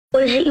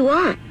What is it you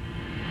want?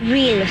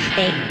 Real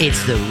estate.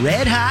 It's the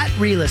Red Hot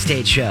Real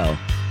Estate Show,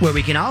 where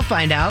we can all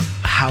find out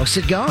how's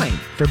it going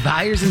for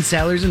buyers and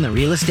sellers in the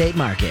real estate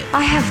market.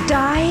 I have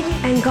died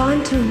and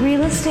gone to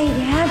real estate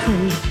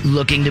heaven.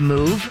 Looking to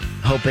move?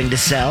 Hoping to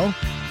sell?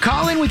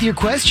 Call in with your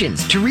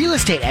questions to real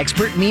estate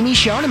expert Mimi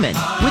Shoneman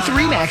with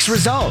RE/MAX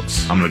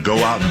Results. I'm going to go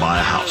out and buy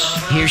a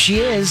house. Here she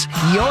is,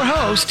 your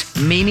host,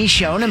 Mimi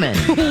Shoneman.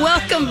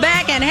 Welcome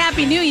back and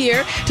Happy New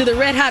Year to the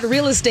Red Hot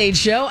Real Estate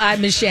Show.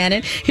 I'm Miss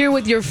Shannon, here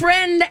with your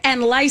friend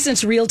and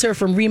licensed realtor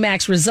from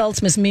RE/MAX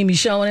Results, Miss Mimi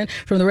Shoneman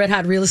from the Red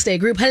Hot Real Estate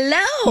Group.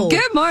 Hello.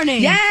 Good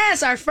morning.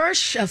 Yes, our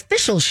first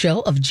official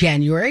show of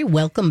January.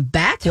 Welcome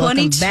back.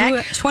 Welcome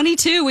back.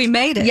 22, we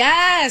made it.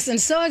 Yes,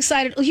 and so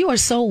excited. Oh, you are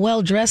so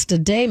well dressed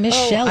today, Miss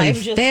Shelley I'm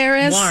just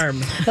Ferris.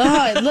 warm.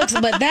 Oh, it looks,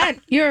 but that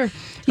you're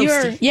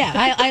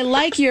I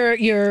like your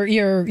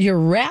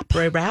wrap.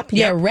 Wrap?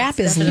 Yeah, Yep, wrap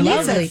is definitely.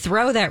 lovely.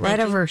 Throw that right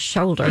over her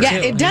shoulder. Yeah,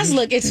 it does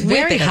look. It's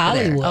very it over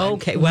there. Hollywood.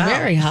 Okay, wow.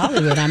 Very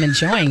Hollywood. I'm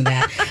enjoying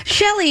that.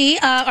 Shelley,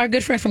 our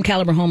good friend from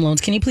Caliber Home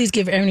Loans, can you please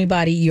give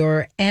everybody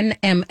your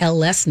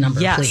NMLS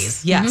number,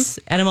 please? Yes.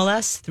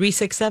 NMLS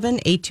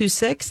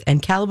 367-826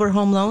 and Caliber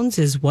Home Loans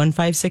is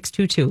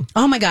 15622.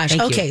 Oh my gosh.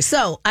 Thank you. Okay,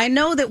 so I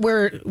know that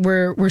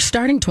we're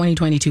starting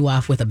 2022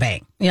 off with a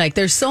bang. Like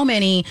there's so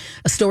many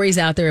stories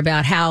out there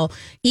about how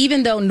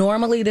even though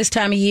normally this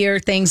time of year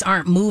things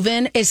aren't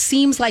moving, it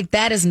seems like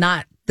that is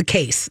not the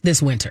case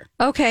this winter.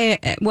 Okay,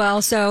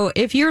 well, so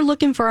if you're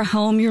looking for a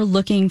home, you're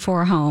looking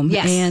for a home.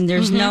 Yes. And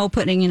there's no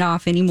putting it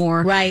off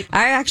anymore. Right.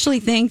 I actually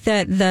think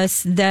that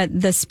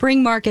the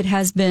spring market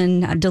has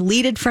been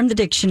deleted from the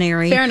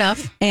dictionary. Fair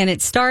enough. And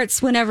it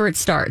starts whenever it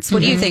starts.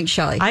 What do you think,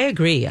 Shelley? I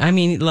agree. I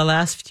mean, the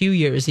last few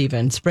years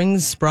even.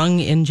 Spring's sprung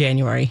in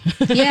January.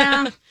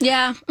 Yeah.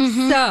 Yeah.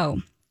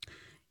 So,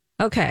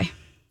 okay.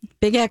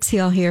 Big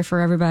exhale here for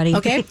everybody.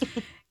 Okay.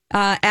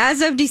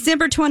 As of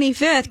December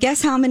 25th,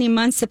 guess how many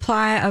months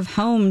supply of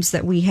homes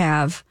that we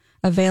have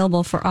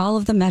available for all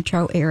of the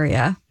metro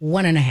area?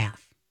 1.5.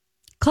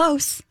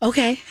 Close.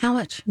 Okay. How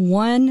much?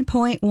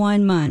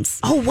 1.1 months.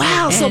 Oh,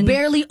 wow. So And-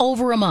 barely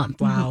over a month.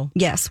 Wow.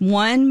 Yes,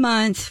 1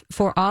 month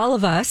for all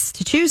of us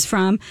to choose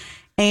from.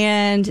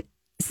 And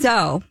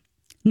so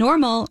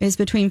normal is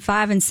between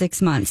 5 and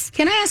 6 months.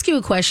 Can I ask you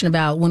a question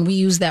about when we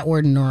use that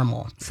word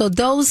normal? So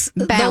those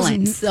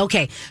Balance.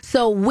 Okay.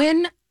 So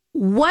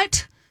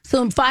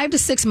So 5 to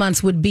 6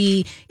 months would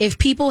be if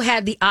people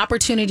had the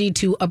opportunity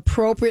to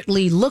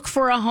appropriately look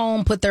for a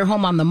home, put their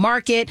home on the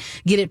market,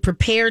 get it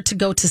prepared to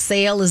go to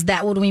sale. Is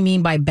that what we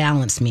mean by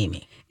balance,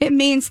 Mimi? It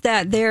means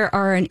that there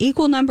are an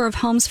equal number of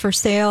homes for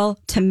sale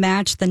to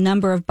match the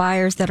number of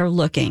buyers that are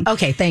looking.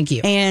 Okay, thank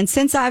you. And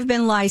since I've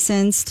been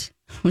licensed,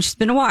 which has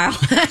been a while,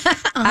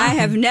 I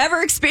have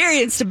never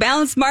experienced a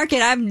balanced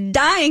market. I'm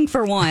dying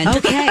for one.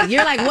 Okay,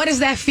 you're like, what does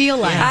that feel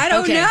like? I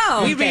don't Okay.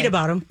 know. We read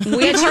about them.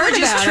 We've You heard would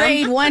just about 'em.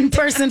 trade one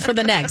person for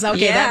the next.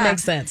 Okay, that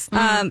makes sense.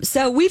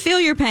 So we feel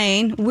your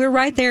pain. We're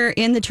right there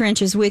in the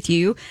trenches with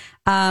you,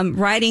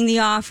 writing the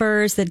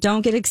offers that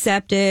don't get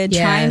accepted,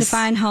 trying to Yes.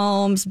 find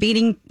homes,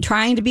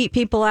 trying to beat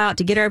people out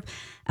to get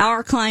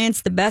our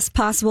clients the best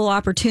possible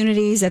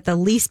opportunities at the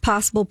least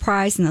possible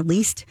price and the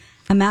least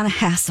amount of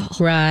hassle.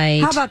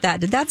 Right. How about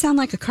that? Did that sound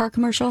like a car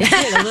commercial?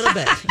 A little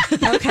bit.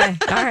 Okay.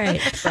 All right.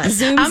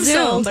 Zoom, I'm zoom.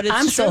 sold. But it's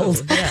I'm true.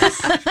 sold.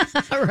 Yes.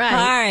 All right.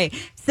 All right.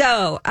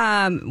 So,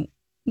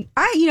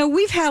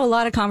 we've had a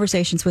lot of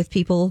conversations with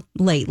people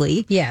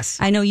lately. Yes.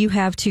 I know you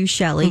have too,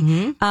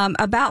 Shelley,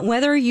 about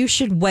whether you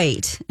should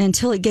wait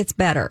until it gets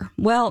better.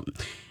 Well,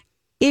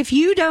 if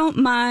you don't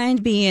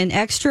mind being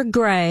extra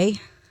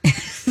gray,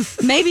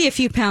 maybe a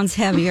few pounds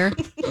heavier,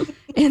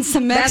 and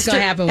some That's extra,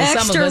 going to happen with some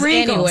extra of us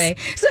wrinkles. anyway.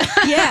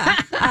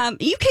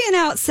 You can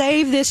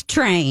outsave this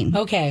train.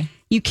 Okay.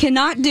 You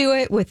cannot do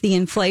it with the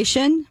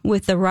inflation,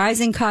 with the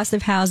rising cost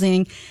of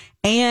housing,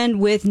 and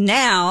with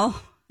now,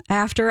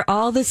 after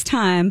all this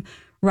time,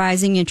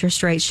 rising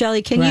interest rates.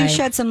 Shelley, can you Right.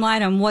 shed some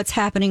light on what's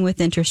happening with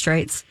interest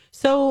rates?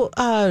 So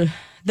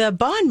the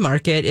bond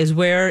market is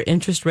where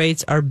interest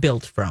rates are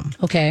built from.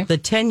 Okay. The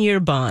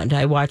 10-year bond,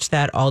 I watch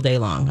that all day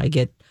long. I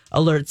get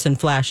alerts and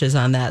flashes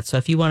on that. So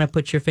if you want to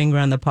put your finger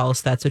on the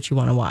pulse, that's what you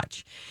want to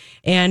watch.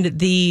 And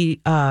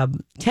the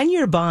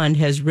 10-year bond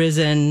has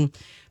risen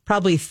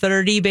probably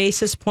 30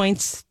 basis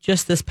points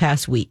just this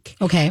past week.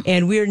 Okay.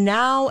 And we're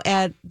now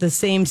at the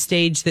same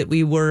stage that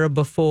we were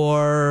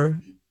before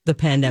the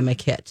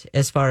pandemic hit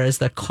as far as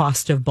the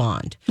cost of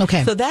bond.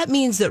 Okay. So that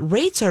means that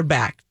rates are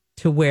back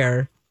to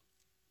where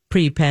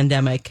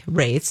pre-pandemic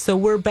rates. So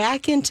we're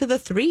back into the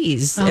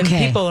threes. And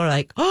Okay. people are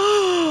like,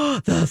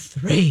 oh, the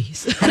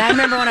threes. And I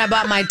remember when I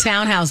bought my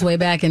townhouse way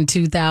back in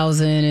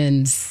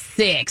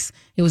 2006,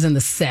 it was in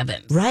the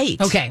sevens. Right.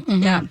 Okay.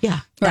 Mhm. Yeah. Yeah.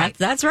 Right.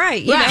 That's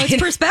right. You know, Right.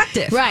 it's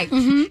perspective. Right.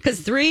 Mhm. Because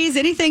threes,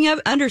 anything up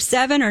under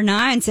 7 or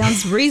 9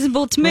 sounds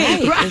reasonable to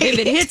me. Right. If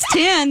it hits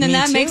 10, then Me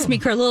that too. makes me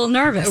a little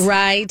nervous.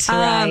 Right.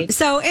 Right.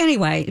 So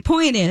anyway, the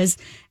point is,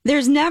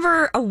 there's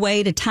never a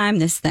way to time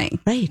this thing.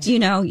 Right. You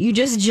know, you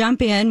just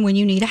jump in when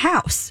you need a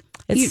house.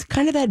 It's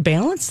kind of that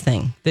balance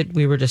thing that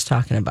we were just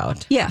talking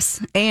about. Yes.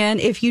 And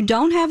if you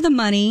don't have the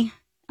money,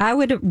 I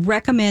would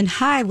recommend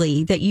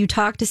highly that you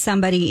talk to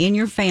somebody in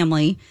your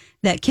family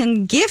that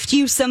can gift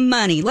you some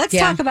money. Let's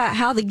talk about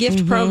how the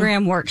gift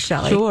program works,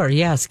 Shelley. Sure,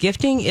 yes.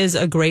 Gifting is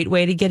a great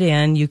way to get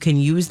in. You can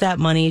use that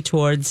money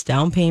towards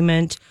down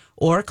payment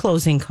or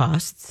closing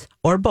costs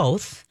or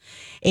both.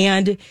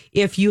 And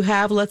if you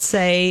have, let's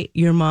say,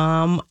 your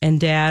mom and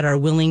dad are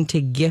willing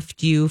to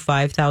gift you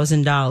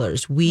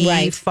 $5,000,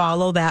 we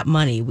follow that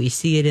money. We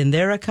see it in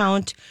their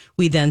account.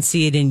 We then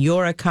see it in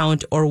your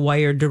account or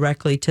wired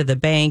directly to the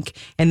bank.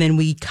 And then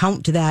we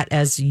count that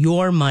as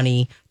your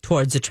money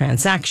towards a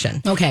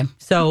transaction. Okay.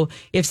 So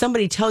if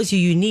somebody tells you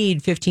you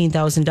need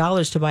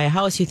 $15,000 to buy a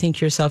house, you think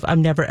to yourself,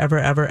 I'm never, ever,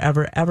 ever,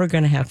 ever, ever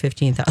going to have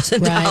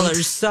 $15,000. Right.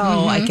 So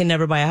I can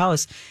never buy a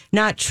house.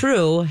 Not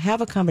true.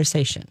 Have a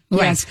conversation.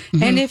 Yes.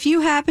 And if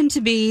you happen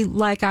to be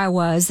like I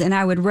was, and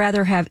I would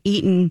rather have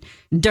eaten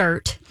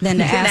dirt than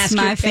to ask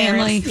my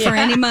family for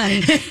any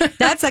money,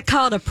 that's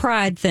called a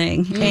pride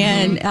thing.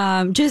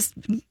 And just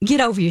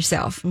get over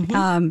yourself.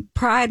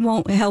 Pride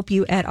won't help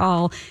you at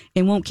all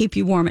and won't keep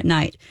you warm at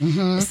night.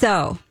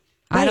 So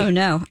I don't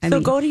know. I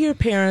mean, go to your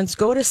parents,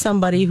 go to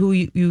somebody who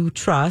you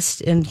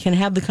trust and can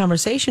have the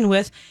conversation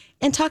with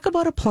and talk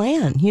about a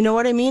plan. You know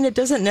what I mean? It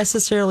doesn't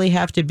necessarily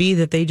have to be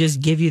that they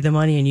just give you the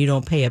money and you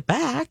don't pay it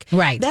back.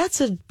 Right. That's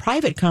a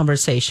private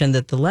conversation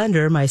that the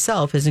lender,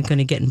 myself, isn't going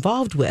to get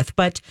involved with.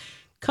 But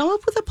come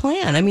up with a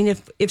plan. I mean,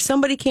 if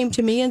somebody came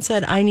to me and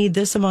said, I need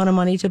this amount of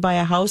money to buy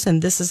a house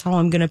and this is how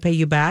I'm going to pay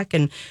you back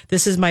and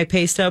this is my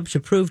pay stub to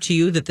prove to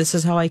you that this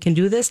is how I can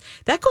do this,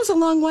 that goes a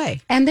long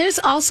way. And there's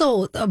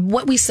also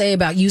what we say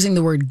about using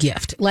the word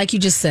gift. Like you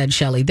just said,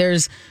 Shelley,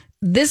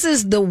 this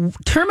is the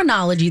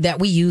terminology that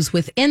we use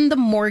within the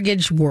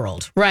mortgage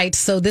world, right?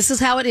 So this is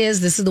how it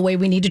is. This is the way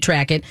we need to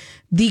track it.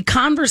 The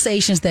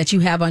conversations that you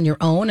have on your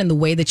own and the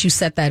way that you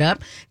set that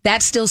up,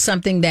 that's still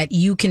something that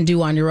you can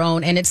do on your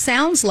own. And it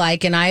sounds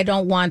like, and I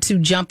don't want to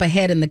jump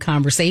ahead in the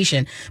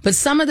conversation, but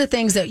some of the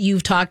things that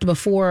you've talked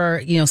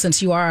before,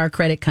 since you are our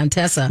credit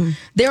Contessa,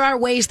 there are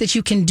ways that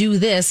you can do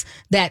this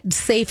that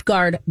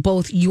safeguard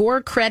both your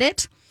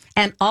credit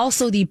and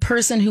also the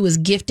person who is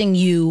gifting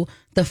you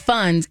the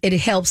funds. It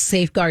helps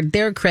safeguard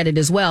their credit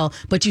as well,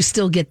 but you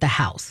still get the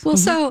house. Well,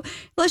 so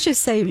let's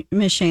just say,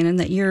 Miss Shannon,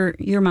 that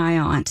you're my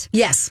aunt.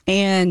 Yes.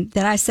 And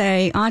that I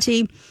say,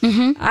 Auntie,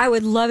 I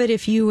would love it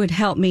if you would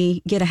help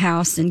me get a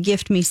house and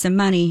gift me some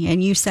money.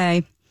 And you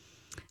say,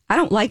 I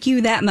don't like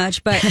you that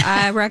much, but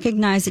I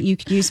recognize that you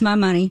could use my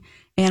money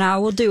and I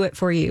will do it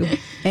for you.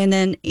 And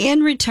then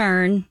in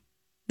return,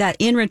 that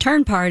in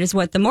return part is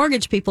what the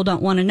mortgage people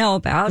don't want to know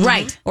about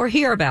or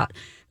hear about.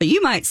 But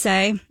you might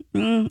say,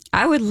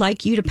 I would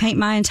like you to paint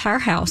my entire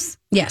house.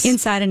 Yes.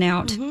 Inside and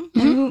out.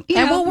 And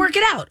we'll work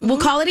it out. We'll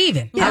call it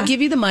even. Yeah. I'll give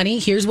you the money.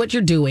 Here's what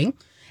you're doing.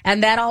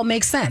 And that all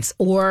makes sense.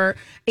 Or,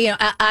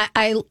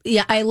 I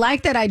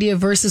like that idea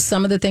versus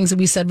some of the things that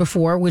we said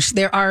before, which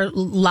there are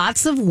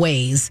lots of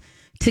ways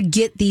to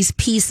get these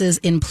pieces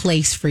in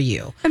place for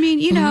you. I mean,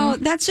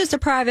 that's just a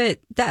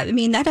private, that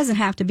doesn't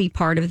have to be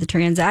part of the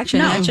transaction.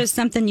 No. That's just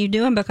something you're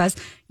doing because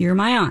you're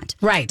my aunt.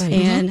 Right.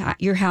 And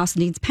your house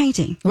needs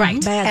painting. Right.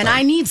 Badly. And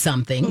I need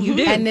something. You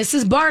do. And this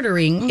is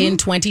bartering in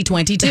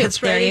 2022.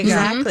 That's right.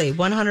 Exactly.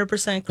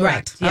 100%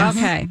 correct. Right. Yes.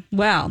 Okay.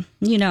 Well,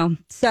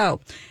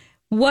 so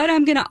what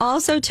I'm going to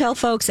also tell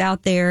folks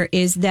out there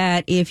is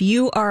that if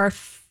you are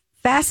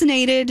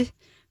fascinated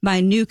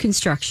by new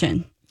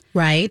construction.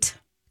 Right.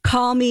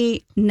 Call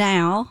me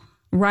now,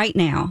 right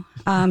now,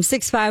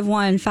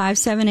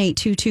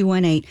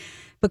 651-578-2218,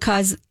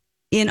 because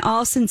in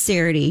all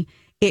sincerity,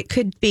 it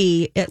could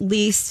be at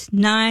least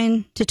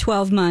 9 to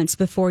 12 months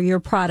before your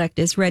product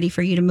is ready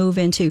for you to move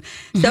into.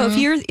 So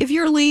if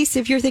you're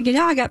thinking,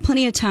 I got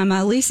plenty of time,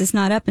 my lease is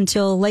not up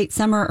until late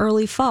summer,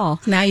 early fall.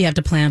 Now you have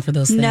to plan for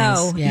those things.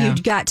 No,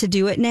 you've got to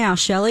do it now,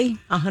 Shelley.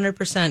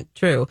 100%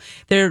 true.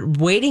 They're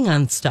waiting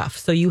on stuff.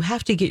 So you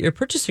have to get your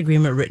purchase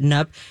agreement written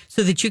up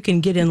so that you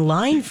can get in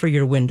line for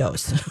your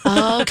windows.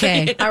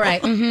 Okay. All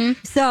right.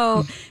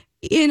 So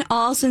in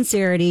all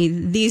sincerity,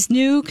 these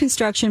new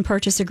construction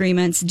purchase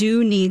agreements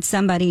do need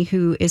somebody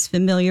who is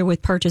familiar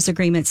with purchase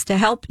agreements to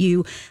help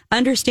you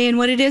understand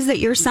what it is that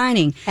you're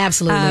signing.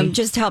 Absolutely.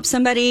 Just help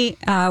somebody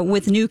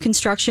with new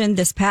construction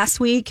this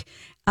past week,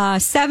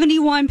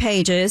 71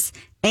 pages.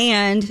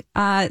 And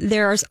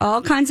there's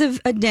all kinds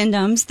of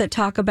addendums that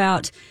talk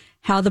about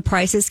how the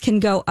prices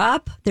can go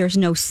up. There's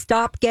no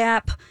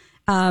stopgap.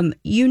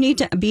 You need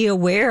to be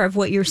aware of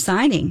what you're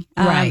signing.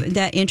 Right.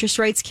 That interest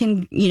rates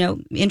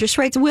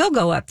will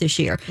go up this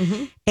year.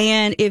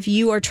 And if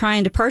you are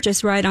trying to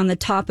purchase right on the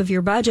top of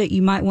your budget,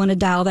 you might want to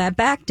dial that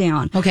back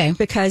down. Okay.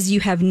 Because you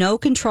have no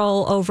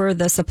control over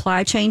the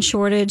supply chain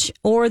shortage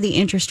or the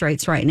interest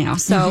rates right now.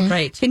 So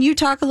can you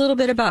talk a little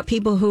bit about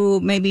people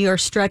who maybe are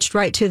stretched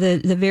right to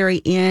the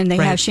very end? They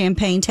have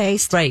champagne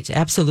taste. Right.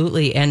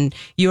 Absolutely. And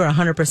you are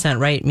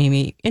 100% right,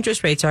 Mimi.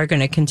 Interest rates are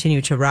going to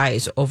continue to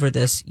rise over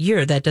this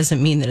year. That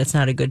doesn't mean that it's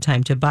not a good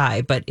time to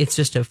buy, but it's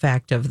just a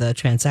fact of the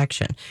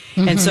transaction.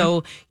 And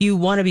so you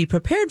want to be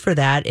prepared for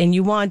that, and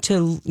you want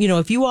to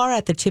if you are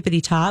at the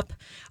tippity top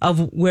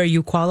of where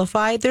you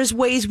qualify, there's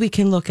ways we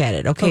can look at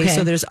it. Okay.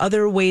 So there's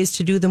other ways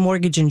to do the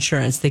mortgage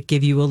insurance that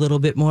give you a little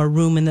bit more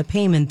room in the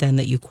payment than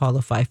that you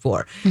qualify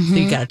for. So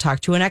you got to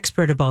talk to an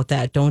expert about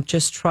that. Don't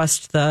just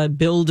trust the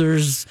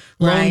builder's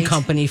loan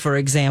company, for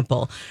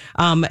example.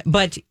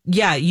 But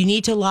yeah, you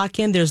need to lock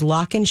in. There's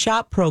lock and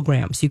shop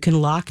programs. You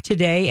can lock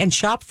today and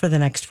shop for the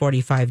next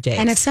 45 days.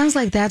 And it sounds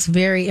like that's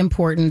very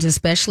important,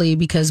 especially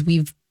because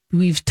we've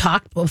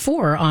talked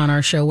before on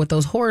our show with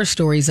those horror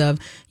stories of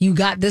you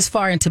got this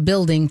far into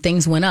building,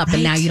 things went up,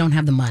 and now you don't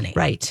have the money.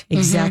 Right.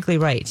 Exactly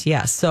right.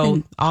 Yeah.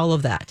 So all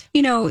of that.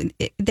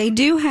 They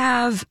do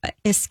have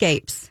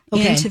escapes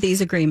into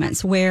these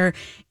agreements where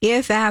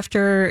if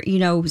after,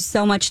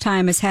 so much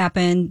time has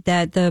happened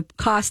that the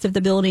cost of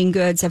the building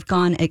goods have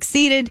gone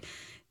exceeded,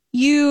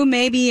 you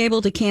may be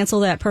able to cancel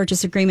that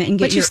purchase agreement and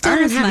get but you your still don't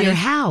earnest have money. your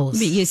house.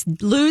 But you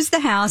lose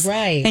the house,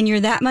 right? And you're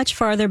that much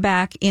farther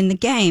back in the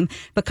game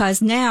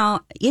because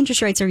now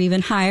interest rates are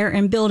even higher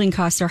and building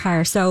costs are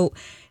higher. So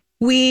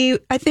I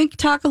think,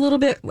 talk a little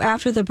bit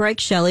after the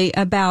break, Shelley,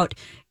 about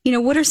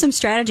what are some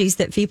strategies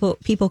that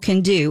people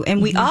can do,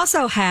 and we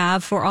also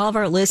have for all of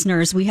our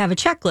listeners, we have a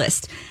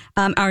checklist.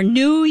 Our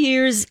New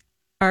Year's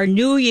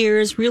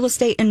real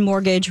estate and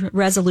mortgage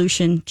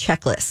resolution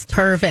checklist.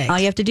 Perfect. All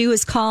you have to do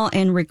is call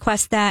and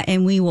request that,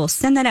 and we will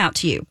send that out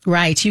to you.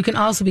 Right. You can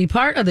also be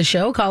part of the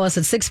show. Call us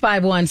at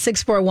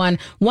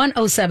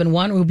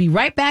 651-641-1071. We'll be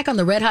right back on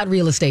the Red Hot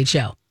Real Estate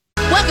Show.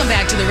 Welcome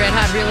back to the Red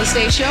Hot Real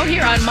Estate Show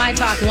here on My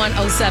Talk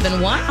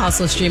 1071,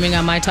 also streaming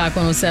on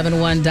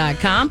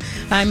MyTalk1071.com.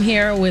 I'm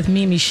here with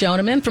Mimi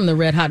Shoneman from the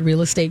Red Hot Real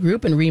Estate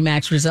Group and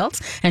RE/MAX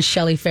Results, and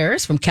Shelley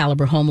Ferris from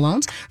Caliber Home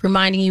Loans,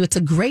 reminding you it's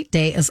a great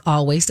day, as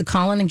always, to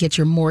call in and get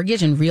your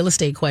mortgage and real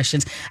estate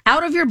questions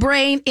out of your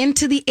brain,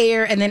 into the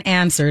air, and then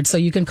answered. So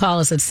you can call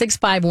us at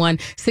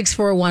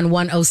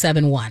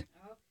 651-641-1071.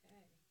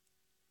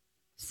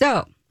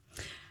 So,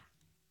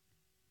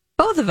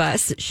 both of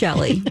us,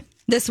 Shelley,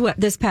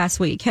 this past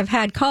week have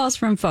had calls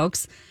from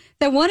folks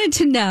that wanted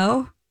to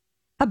know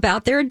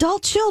about their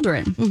adult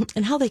children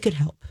and how they could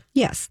help.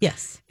 Yes.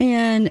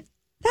 And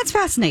that's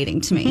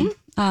fascinating to me.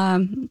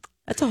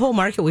 That's a whole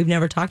market we've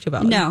never talked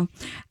about. No.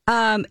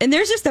 And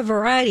there's just a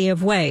variety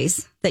of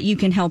ways that you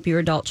can help your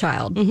adult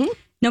child.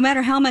 No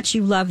matter how much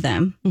you love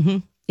them,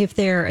 if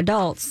they're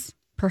adults,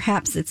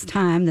 perhaps it's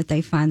time that they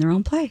find their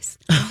own place.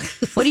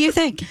 What do you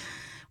think?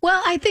 Well,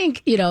 I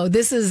think,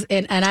 this is,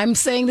 and I'm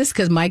saying this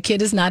because my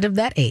kid is not of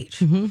that age,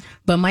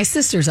 but my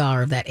sisters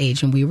are of that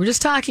age. And we were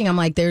just talking, I'm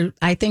like,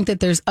 I think that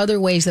there's other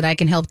ways that I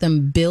can help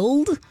them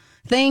build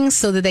things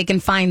so that they can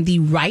find the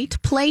right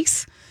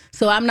place.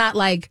 So I'm not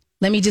like,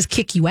 let me just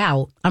kick you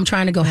out. I'm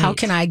trying to go, how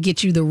can I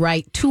get you the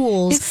right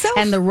tools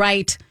and the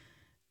right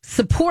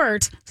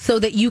support so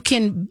that you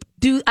can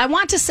I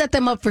want to set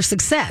them up for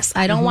success.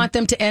 I don't want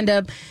them to end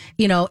up,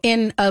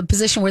 in a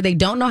position where they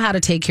don't know how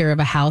to take care of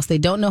a house. They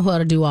don't know how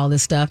to do all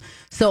this stuff.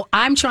 So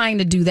I'm trying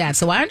to do that.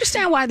 So I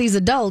understand why these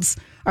adults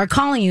are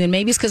calling you. And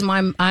maybe it's because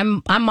I'm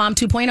mom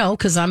 2.0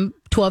 because I'm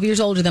 12 years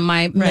older than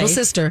my middle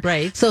sister.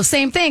 Right. So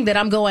same thing that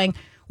I'm going,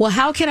 well,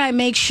 how can I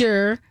make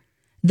sure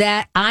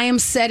that I am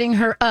setting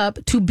her up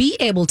to be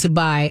able to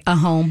buy a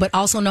home, but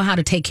also know how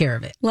to take care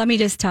of it? Let me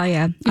just tell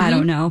you, I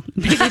don't know.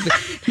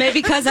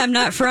 Maybe because I'm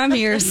not from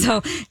here,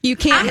 so you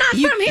can't. I'm not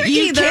from here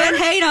you either. Can't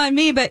hate on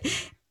me, but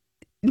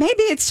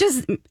maybe it's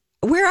just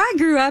where I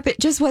grew up. It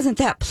just wasn't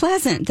that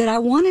pleasant that I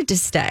wanted to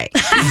stay.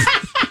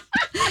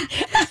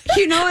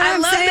 You know what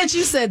I'm saying? I love that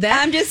you said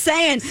that. I'm just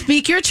saying.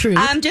 Speak your truth.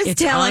 I'm just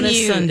telling on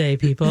you. a Sunday,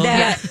 people.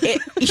 That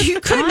you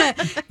couldn't.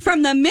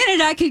 From the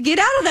minute I could get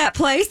out of that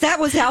place, that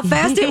was how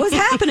fast it was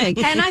happening.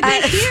 And I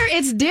think here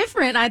it's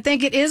different. I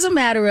think it is a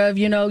matter of,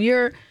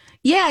 you're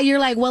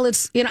like, well,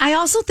 it's, I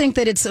also think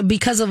that it's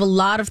because of a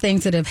lot of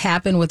things that have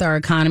happened with our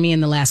economy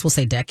in the last, we'll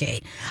say,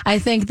 decade. I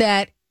think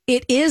that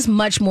it is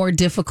much more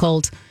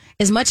difficult.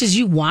 As much as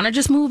you want to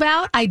just move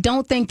out, I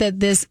don't think that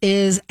this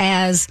is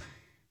as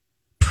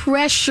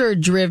pressure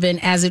driven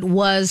as it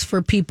was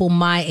for people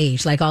my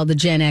age, like all the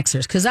Gen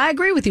Xers. Because I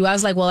agree with you. I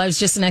was like, well, it was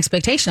just an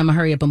expectation. I'm going to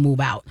hurry up and move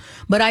out.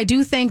 But I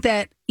do think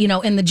that,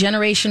 in the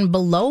generation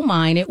below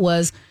mine, it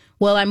was,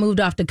 well, I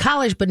moved off to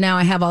college, but now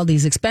I have all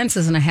these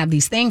expenses and I have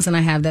these things and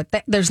I have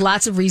that. There's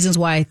lots of reasons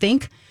why I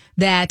think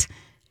that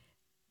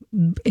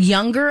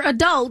younger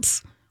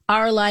adults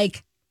are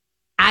like,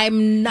 I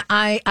want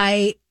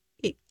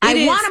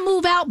to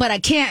move out, but I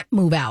can't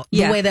move out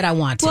the way that I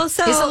want to. Well,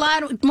 so, it's a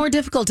lot more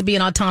difficult to be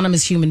an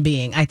autonomous human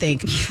being, I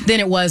think, than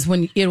it was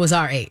when it was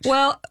our age.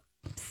 Well,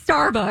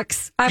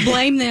 Starbucks, I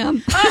blame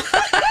them.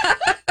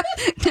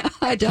 No,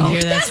 I don't.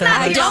 That's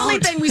not the only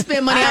thing we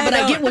spend money on, but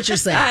I get what you're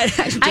saying.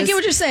 I get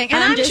what you're saying,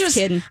 and I'm just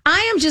kidding.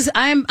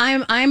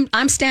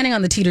 I'm standing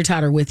on the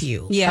teeter-totter with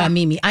you,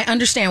 Mimi. I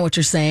understand what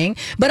you're saying,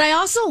 but I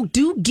also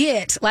do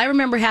get. I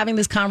remember having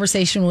this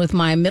conversation with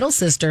my middle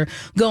sister,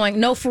 going,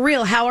 "No, for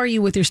real, how are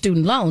you with your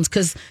student loans?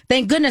 Because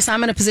thank goodness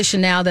I'm in a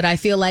position now that I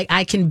feel like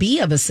I can be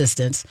of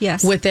assistance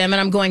with them." And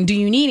I'm going, "Do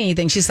you need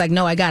anything?" She's like,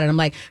 "No, I got it." I'm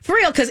like, "For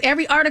real?" Because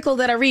every article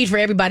that I read for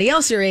everybody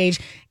else your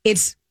age,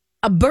 it's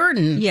a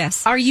burden.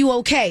 Yes. Are you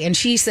okay? And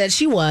she said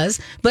she was,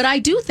 but I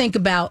do think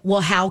about,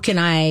 well, how can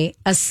I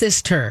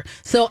assist her?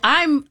 So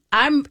I'm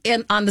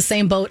on the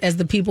same boat as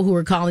the people who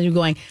are calling you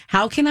going,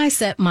 how can I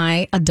set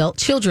my adult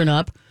children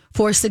up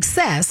for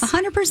success?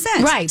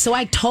 100%. Right. So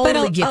I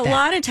totally But get a that.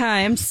 lot of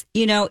times,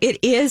 it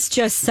is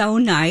just so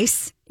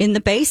nice in the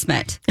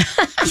basement.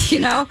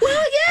 Well,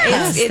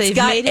 Yes, it's they've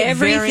got made it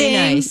very everything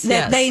nice, that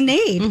yes. they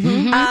need.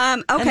 Mm-hmm.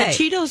 And the Okay.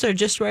 Cheetos are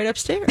just right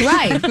upstairs.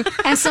 Right.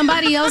 And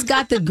somebody else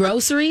got the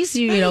groceries,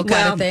 kind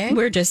of thing.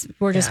 We're just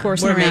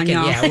forcing We're around making,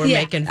 y'all. we're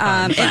making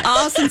fun. In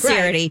all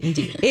sincerity,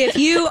 if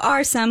you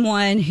are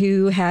someone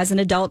who has an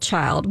adult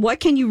child, what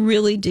can you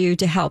really do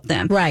to help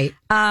them? Right.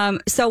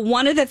 So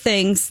one of the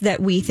things that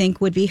we think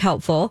would be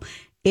helpful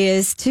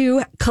is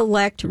to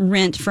collect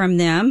rent from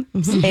them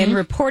and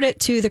report it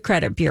to the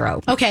credit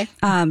bureau. Okay.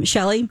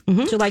 Shelley,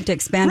 would you like to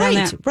expand on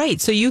that? Right.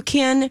 So you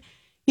can,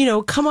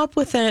 come up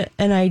with an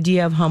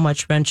idea of how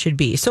much rent should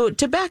be. So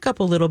to back up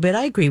a little bit,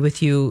 I agree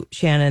with you,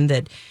 Shannon,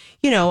 that,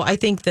 I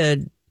think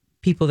the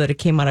people that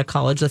came out of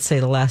college, let's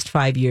say the last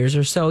 5 years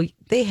or so,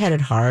 they had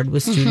it hard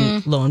with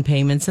student loan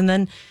payments. And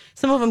then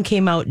some of them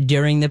came out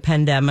during the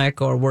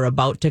pandemic or were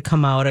about to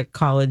come out of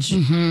college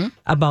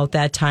about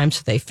that time.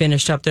 So they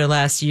finished up their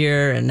last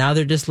year and now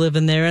they're just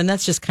living there. And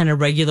that's just kind of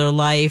regular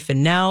life.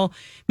 And now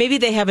maybe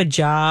they have a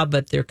job,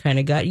 but they're kind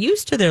of got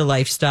used to their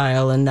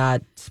lifestyle and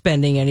not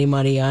spending any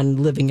money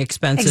on living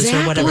expenses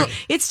or whatever.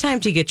 It's time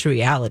to get to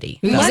reality.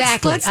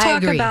 Exactly. Let's I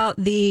talk agree. about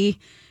the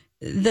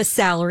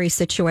salary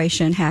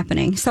situation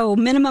happening. So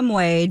minimum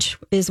wage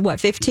is what,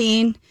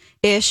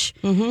 15-ish?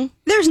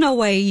 There's no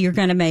way you're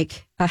going to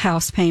make a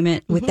house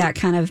payment with that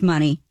kind of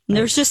money.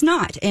 There's just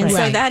not. And so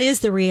Right. that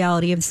is the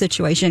reality of the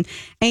situation,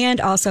 and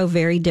also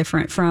very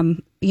different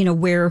from,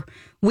 where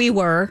we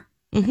were.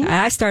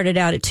 I started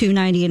out at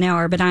 $2.90 an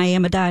hour, but I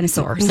am a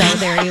dinosaur. So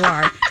there you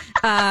are.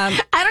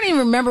 I don't even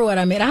remember what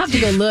I made. I have to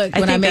go look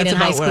when I made in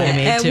high school.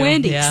 At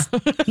Wendy's. Yeah.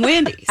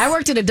 Wendy's. I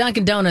worked at a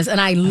Dunkin' Donuts, and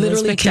I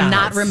literally cannot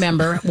McDonald's.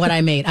 remember what I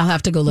made. I'll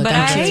have to go look. But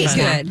I'm I curious ate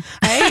now. good.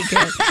 I ate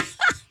good.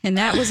 And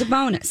that was a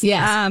bonus.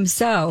 Yes.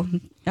 So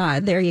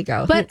there you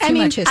go. But Too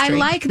much I history.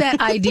 like that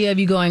idea of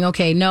you going,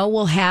 okay, no,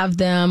 we'll have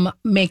them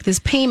make this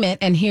payment,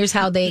 and here's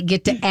how they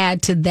get to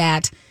add to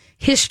that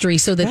history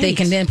so that they Right.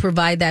 can then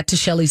provide that to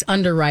Shelley's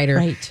underwriter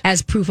Right.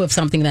 as proof of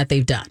something that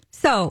they've done.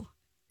 So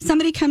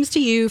somebody comes to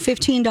you,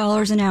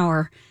 $15 an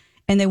hour,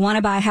 and they want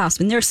to buy a house.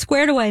 And they're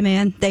squared away,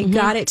 man. They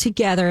got it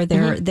together.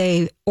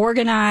 They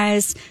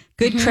organize,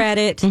 good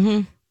credit.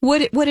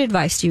 What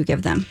advice do you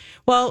give them?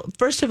 Well,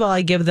 first of all,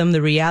 I give them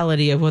the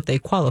reality of what they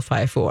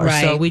qualify for.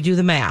 Right. So we do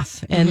the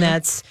math, and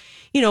that's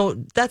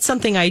that's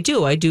something I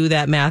do. I do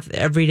that math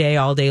every day,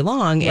 all day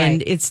long,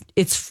 and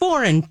it's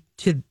foreign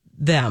to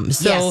them.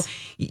 So Yes.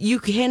 you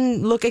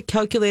can look at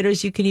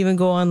calculators. You can even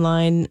go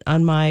online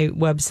on my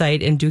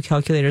website and do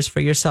calculators for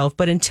yourself.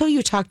 But until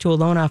you talk to a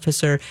loan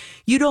officer,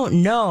 you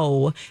don't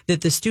know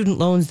that the student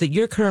loans that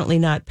you're currently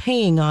not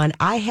paying on,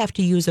 I have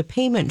to use a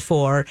payment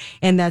for,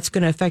 and that's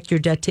going to affect your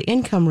debt to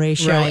income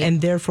ratio. Right.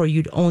 And therefore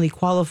you'd only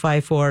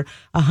qualify for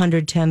a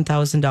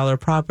 $110,000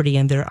 property,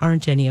 and there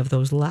aren't any of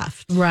those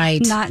left.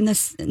 Right. Not in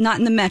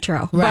the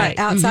metro, Right.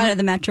 but outside of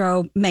the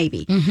metro,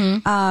 maybe.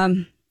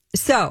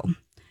 So,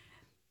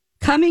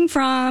 coming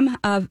from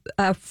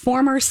a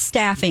former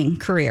staffing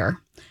career,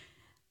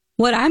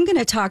 what I'm going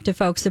to talk to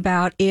folks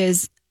about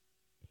is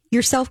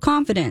your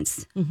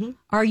self-confidence.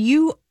 Are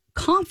you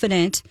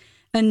confident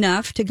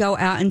enough to go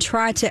out and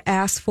try to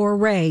ask for a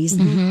raise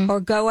or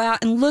go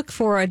out and look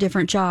for a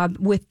different job?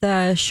 With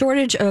the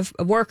shortage of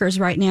workers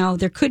right now,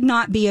 there could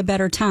not be a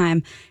better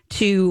time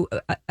to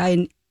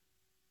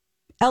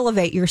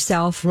elevate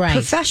yourself Right.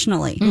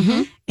 professionally.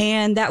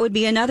 And that would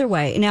be another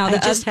way. Now, I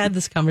just had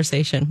this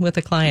conversation with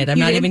a client. I'm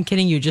You not did? even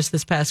kidding you, just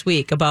this past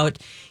week, about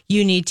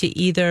you need to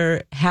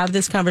either have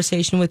this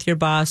conversation with your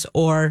boss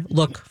or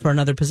look for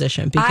another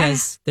position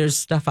because there's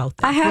stuff out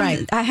there.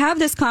 I have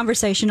this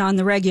conversation on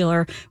the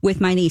regular with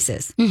my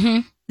nieces.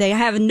 They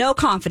have no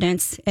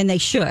confidence, and they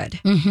should.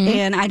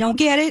 And I don't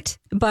get it,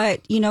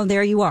 but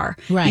there you are.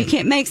 Right. You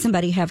can't make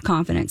somebody have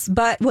confidence,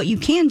 but what you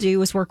can do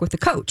is work with a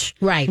coach,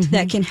 Right.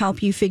 That can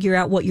help you figure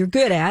out what you're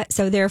good at.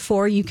 So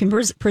therefore, you can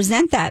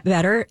present that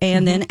better,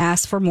 and then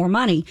ask for more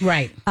money.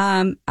 Right.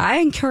 I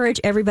encourage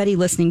everybody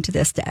listening to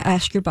this to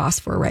ask your boss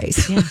for a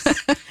raise.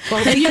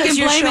 Well, And you because can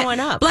you're blame showing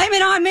it. up. Blame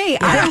it on me.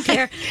 I don't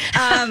care.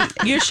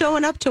 You're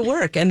showing up to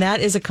work, and that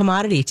is a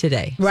commodity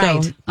today.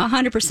 Right. So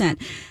 100%.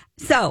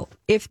 So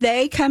if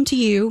they come to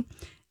you,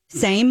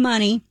 same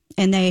money,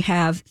 and they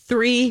have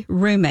 3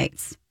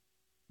 roommates,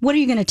 what are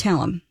you going to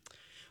tell them?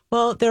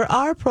 Well, there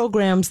are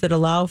programs that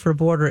allow for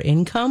border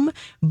income,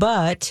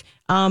 but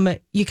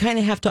you kind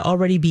of have to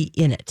already be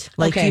in it.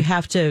 Like Okay. you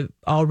have to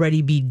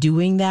already be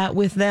doing that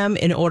with them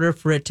in order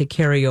for it to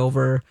carry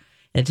over.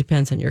 And it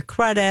depends on your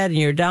credit and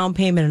your down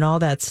payment and all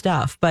that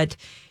stuff. But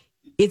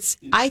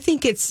I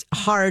think it's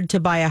hard to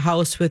buy a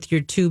house with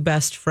your 2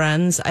 best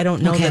friends. I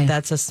don't know Okay. that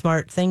that's a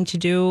smart thing to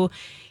do.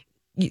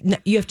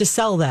 you have to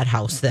sell that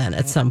house then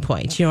at some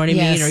point, you know what I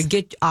mean? Or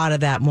get out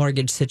of that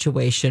mortgage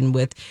situation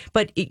but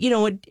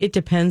it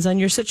depends on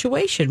your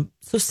situation.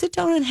 So sit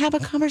down and have a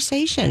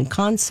conversation,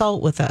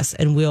 consult with us,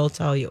 and we'll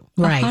tell you.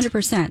 Right.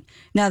 100%.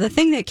 Now, the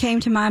thing that came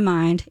to my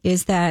mind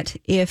is that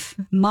if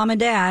mom and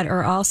dad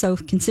are also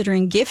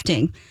considering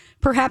gifting,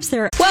 perhaps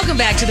they're... Welcome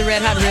back to the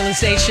Red Hot Real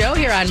Estate Show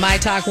here on My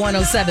Talk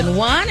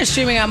 1071 and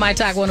streaming on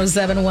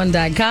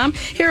MyTalk1071.com.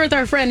 Here with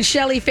our friend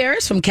Shelly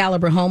Ferris from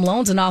Caliber Home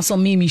Loans and also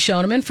Mimi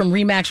Shoneman from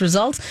RE/MAX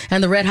Results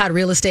and the Red Hot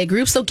Real Estate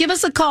Group. So give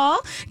us a call.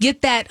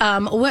 Get that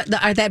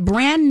that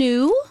brand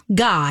new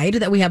guide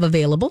that we have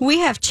available. We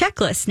have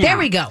checklists now. There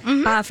we go.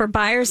 For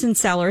buyers and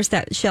sellers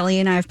that Shelly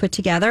and I have put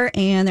together,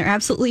 and they're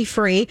absolutely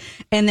free,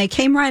 and they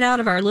came right out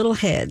of our little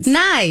heads.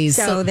 Nice.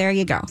 So there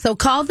you go. So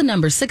call the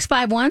number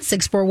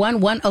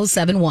 651-641-1071.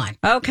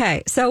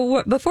 Okay,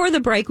 so before the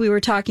break, we were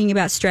talking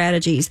about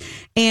strategies,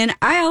 and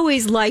I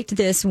always liked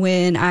this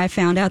when I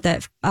found out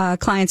that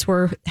clients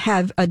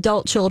have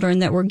adult children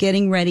that were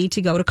getting ready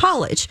to go to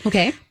college.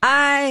 Okay,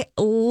 I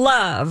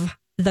love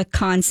the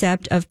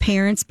concept of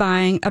parents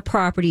buying a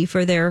property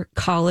for their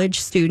college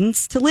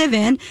students to live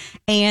in,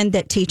 and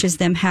that teaches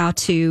them how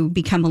to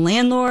become a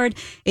landlord.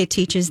 It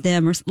teaches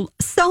them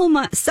so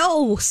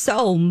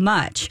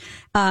much.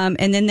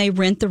 And then they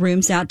rent the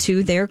rooms out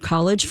to their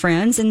college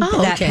friends, and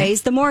that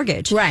pays the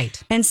mortgage.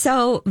 Right. And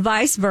so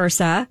vice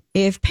versa,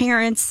 if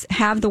parents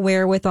have the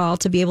wherewithal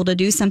to be able to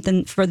do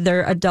something for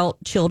their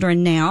adult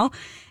children now,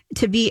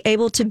 to be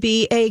able to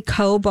be a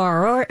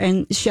co-borrower.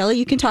 And Shelly,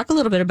 you can talk a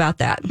little bit about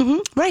that. Mm-hmm.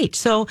 Right.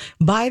 So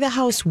buy the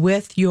house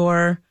with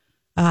your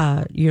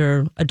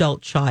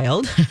adult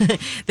child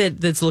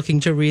that's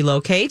looking to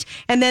relocate.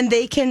 And then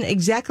they can,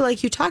 exactly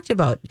like you talked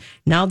about,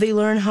 now they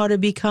learn how to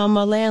become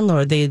a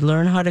landlord. They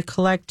learn how to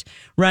collect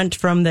rent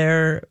from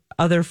their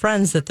other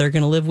friends that they're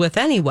going to live with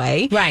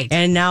anyway. Right.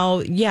 And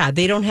now,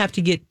 they don't have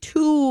to get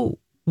too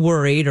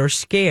worried or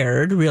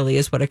scared, really,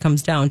 is what it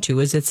comes down to.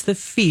 Is it's the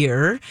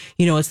fear,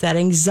 it's that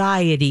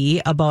anxiety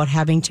about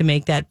having to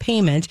make that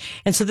payment.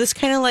 And so this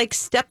kind of like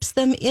steps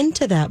them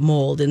into that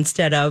mold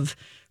instead of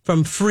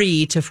from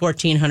free to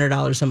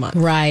 $1,400 a month.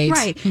 Right.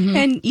 Mm-hmm.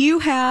 And you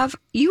have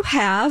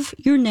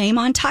your name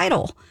on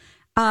title.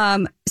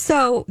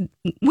 So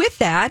with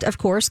that, of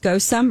course,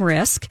 goes some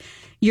risk.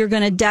 You're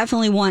going to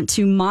definitely want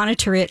to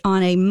monitor it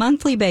on a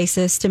monthly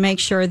basis to make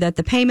sure that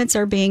the payments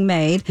are being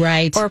made.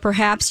 Right. Or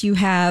perhaps you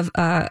have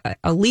a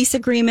lease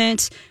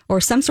agreement or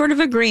some sort of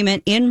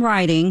agreement in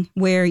writing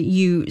where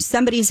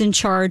somebody's in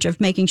charge of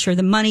making sure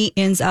the money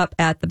ends up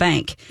at the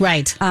bank.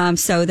 Right.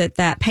 So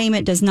that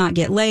payment does not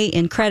get late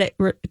and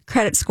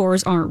credit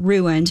scores aren't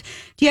ruined.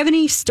 Do you have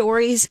any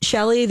stories,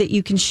 Shelly, that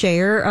you can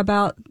share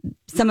about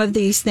some of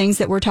these things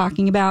that we're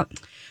talking about?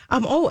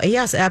 Oh,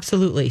 yes,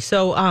 absolutely.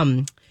 So,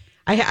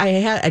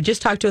 I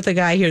just talked with a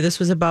guy here. This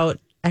was about,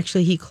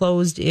 actually, he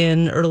closed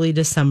in early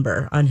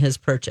December on his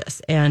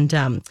purchase. And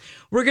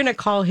we're going to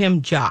call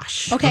him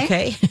Josh.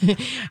 Okay.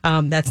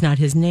 That's not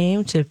his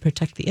name, to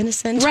protect the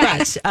innocent.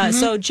 Right. But,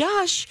 so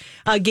Josh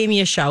gave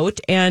me a shout,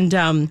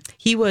 and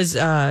he was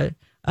a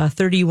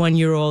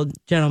 31-year-old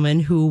gentleman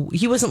who,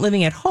 he wasn't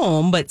living at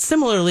home, but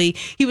similarly,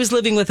 he was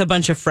living with a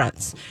bunch of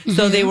friends.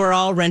 So they were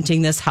all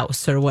renting this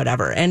house or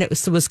whatever. And it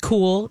was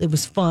cool. It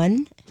was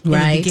fun. In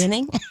the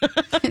beginning.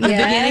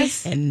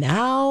 Yes. And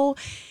now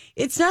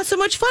it's not so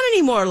much fun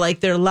anymore. Like,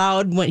 they're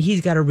loud when he's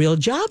got a real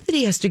job that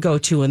he has to go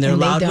to, and they're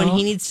loud when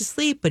he needs to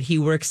sleep, but he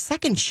works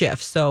second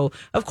shift. So,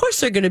 of course,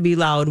 they're going to be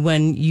loud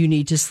when you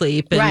need to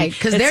sleep. And right,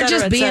 because they're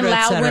just being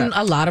loud when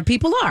a lot of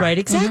people are. Right,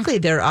 exactly.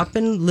 They're up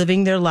and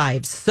living their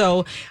lives.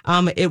 So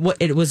it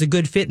was a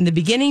good fit in the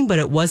beginning, but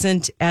it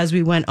wasn't as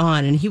we went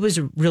on. And he was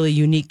a really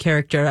unique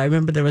character. I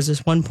remember there was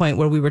this one point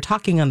where we were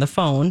talking on the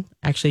phone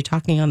with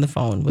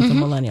a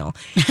millennial.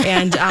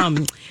 And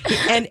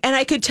and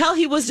I could tell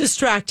he was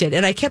distracted,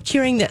 and I kept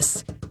hearing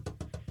this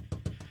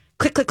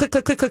click, click, click,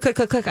 click, click, click, click,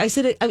 click, click. I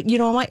said,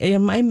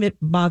 am I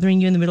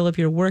bothering you in the middle of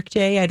your work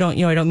day? I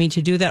don't mean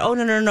to do that. Oh,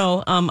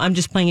 no. I'm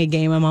just playing a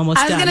game. I'm almost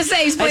done. I was going to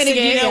say he's playing a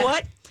game. You know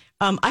what?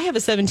 I have a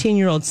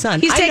 17-year-old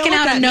son. He's taking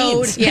out a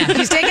node. Yeah,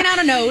 he's taking out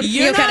a node.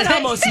 You're not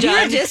almost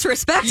done. You're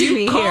disrespecting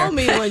me here. Call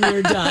me when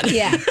you're done.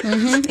 Yeah.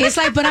 It's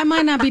like, but I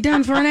might not be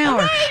done for an hour.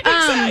 Right,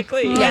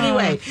 exactly.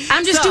 Anyway.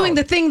 I'm just doing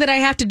the thing that I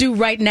have to do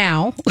right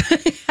now.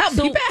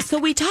 So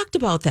we talked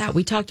about that.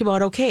 We talked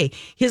about,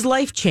 his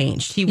life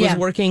changed. He was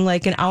working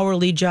like an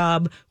hourly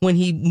job when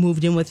he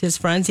moved in with his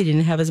friends. He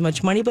didn't have as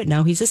much money, but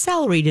now he's a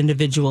salaried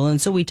individual. And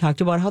so we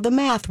talked about how the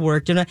math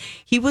worked. And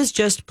he was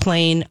just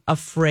plain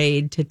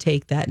afraid to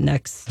take that next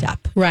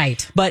step.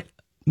 Right. But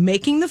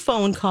making the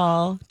phone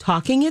call,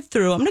 talking it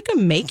through. I'm not going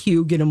to make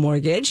you get a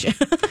mortgage.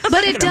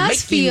 But it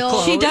does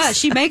feel... She does.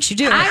 She makes you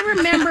do it. I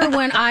remember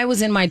when I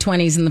was in my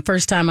 20s and the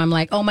first time I'm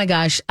like, oh my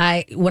gosh,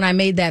 when I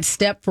made that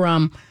step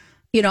from...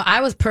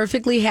 I was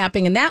perfectly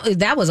happy, and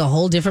that was a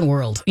whole different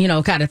world,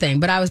 kind of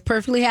thing. But I was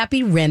perfectly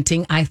happy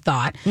renting, I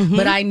thought. Mm-hmm.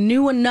 But I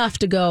knew enough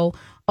to go,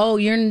 oh,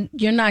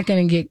 you're not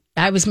going to get.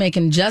 I was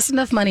making just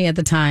enough money at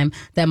the time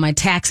that my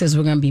taxes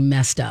were going to be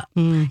messed up.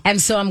 And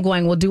so I'm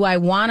going, well, do I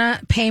want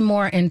to pay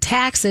more in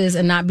taxes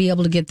and not be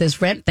able to get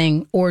this rent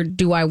thing, or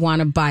do I want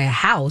to buy a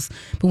house?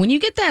 But when you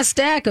get that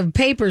stack of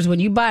papers,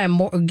 when you buy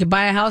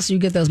a house, you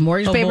get those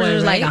mortgage papers.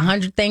 There's like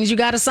 100 things you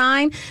got to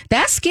sign.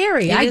 That's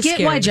scary. I get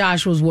why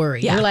Josh was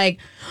worried. Yeah. You're like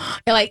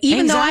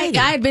even Anxiety.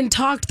 though I had been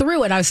talked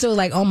through it, I was still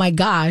like, oh my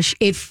gosh,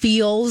 it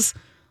feels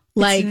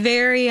like it's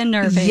very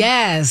unnerving.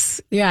 Yes,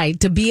 right.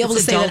 To be able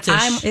It's to say that adultish.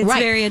 I'm It's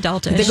right. very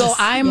adultish. To go,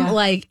 I'm Yeah.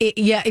 like,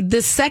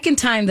 the second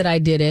time that I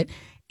did it,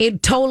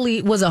 it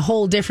totally was a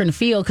whole different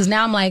feel, because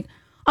now I'm like,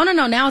 oh,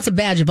 no, now it's a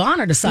badge of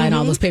honor to sign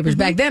all those papers.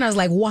 Back then, I was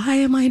like, why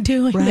am I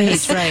doing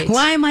this? right.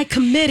 Why am I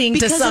committing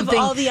Because to of something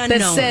all the that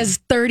unknown. says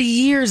 30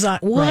 years on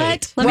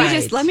what?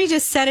 Right. Let me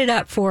just set it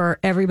up for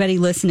everybody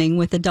listening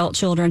with adult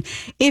children.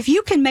 If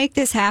you can make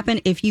this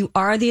happen, if you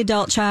are the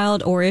adult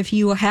child or if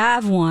you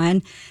have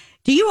one,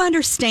 do you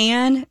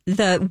understand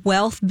the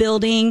wealth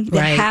building that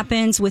Right.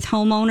 happens with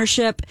home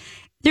ownership?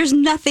 There's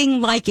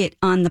nothing like it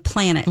on the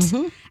planet.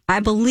 I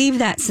believe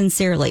that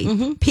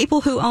sincerely.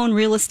 People who own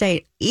real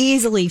estate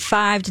easily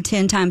 5 to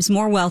 10 times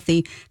more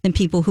wealthy than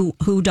people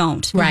who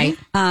don't. Right.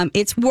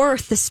 It's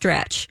worth the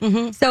stretch.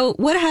 So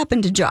what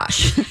happened to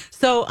Josh?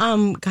 So,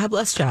 God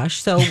bless Josh.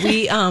 So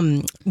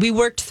we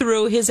worked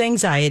through his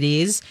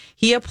anxieties.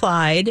 He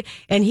applied,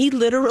 and he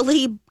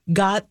literally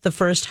got the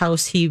first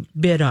house he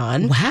bid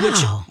on. Wow.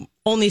 Which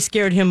only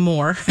scared him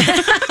more.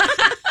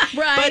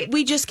 Right. But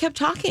we just kept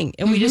talking,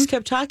 and we just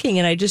kept talking.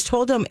 And I just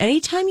told him,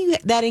 anytime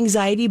that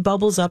anxiety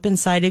bubbles up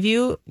inside of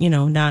you,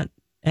 not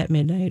at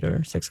midnight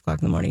or 6 o'clock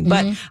in the morning,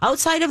 but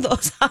outside of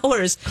those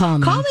hours, Call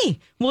me.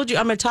 I'm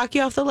going to talk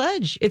you off the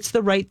ledge. It's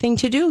the right thing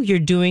to do. You're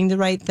doing the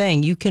right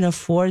thing. You can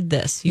afford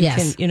this. You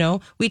Yes.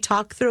 can, we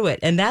talk through it.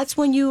 And that's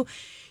when you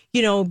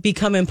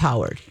become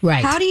empowered.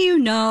 Right. How do you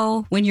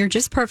know when you're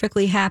just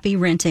perfectly happy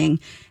renting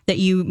that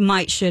you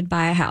should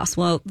buy a house?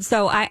 Well,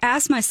 so I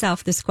asked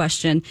myself this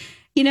question.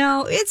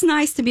 It's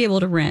nice to be able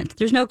to rent.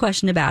 There's no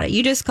question about it.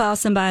 You just call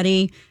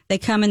somebody, they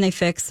come and they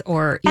fix,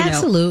 or,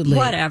 Absolutely.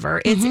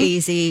 whatever. It's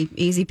easy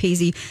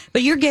peasy.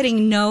 But you're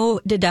getting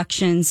no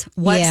deductions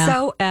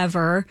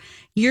whatsoever.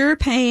 You're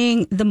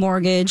paying the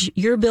mortgage.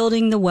 You're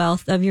building the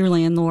wealth of your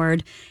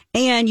landlord.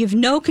 And you've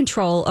no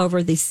control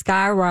over the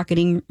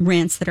skyrocketing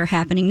rents that are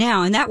happening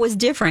now. And that was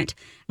different.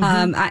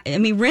 I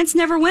mean, rents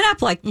never went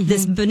up like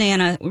this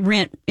banana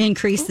rent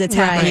increase that's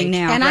happening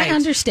now. And Right. I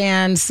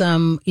understand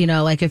some,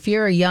 like if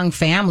you're a young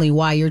family,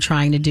 why you're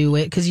trying to do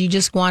it, because you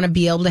just want to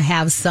be able to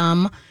have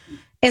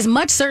as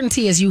much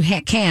certainty as you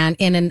can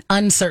in an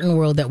uncertain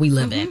world that we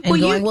live in.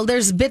 And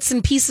there's bits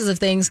and pieces of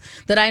things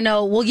that I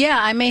know,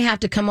 I may have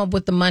to come up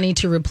with the money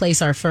to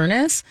replace our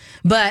furnace,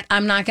 but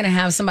I'm not going to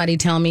have somebody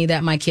tell me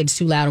that my kid's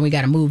too loud and we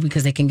got to move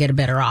because they can get a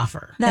better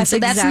offer. That's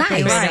and so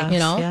exactly that's nice,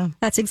 right. Yeah.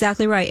 That's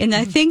exactly right. And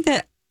I think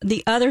that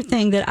the other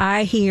thing that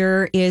I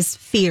hear is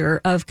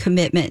fear of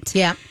commitment.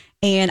 Yeah.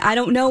 And I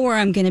don't know where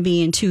I'm going to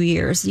be in 2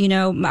 years.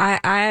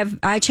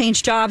 I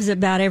change jobs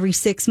about every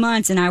 6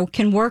 months, and I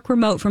can work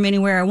remote from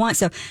anywhere I want.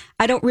 So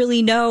I don't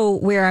really know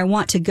where I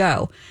want to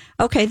go.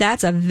 Okay,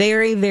 that's a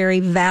very, very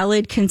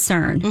valid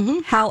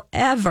concern.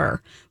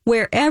 However,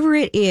 wherever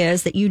it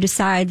is that you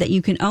decide that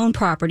you can own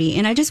property,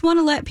 and I just want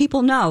to let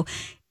people know,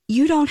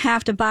 you don't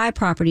have to buy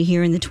property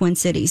here in the Twin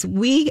Cities.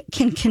 We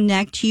can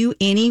connect you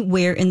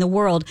anywhere in the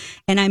world.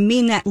 And I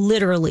mean that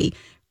literally.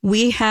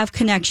 We have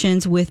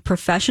connections with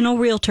professional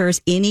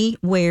realtors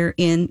anywhere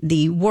in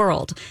the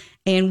world.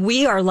 And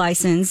we are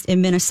licensed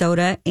in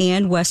Minnesota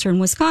and Western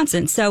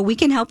Wisconsin. So we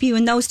can help you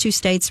in those two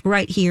states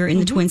right here in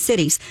the Twin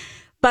Cities.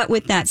 But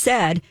with that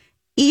said,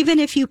 even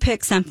if you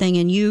pick something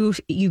and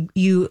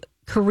you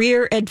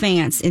career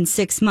advance in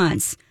 6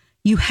 months,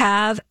 you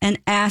have an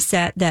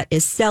asset that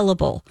is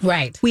sellable.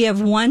 Right. We have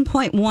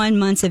 1.1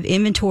 months of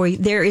inventory.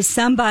 There is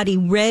somebody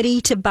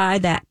ready to buy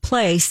that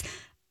place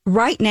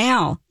right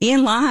now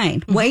in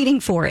line, waiting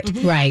for it.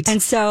 Right.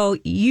 And so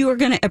you are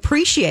going to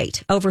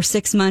appreciate over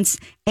 6 months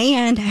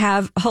and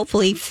have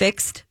hopefully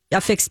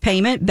a fixed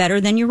payment better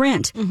than your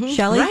rent.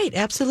 Shelley? Right,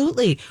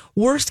 absolutely.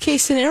 Worst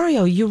case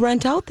scenario, you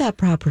rent out that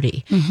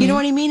property. You know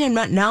what I mean?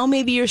 And now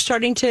maybe you're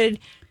starting to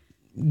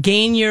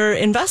gain your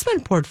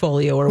investment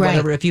portfolio or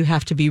whatever if you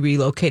have to be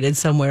relocated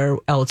somewhere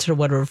else or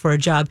whatever for a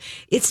job.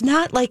 It's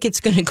not like it's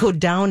going to go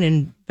down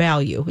in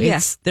value.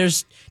 Yes.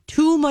 There's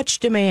too much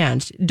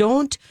demand.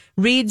 Don't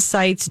read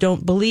sites,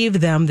 don't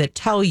believe them that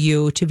tell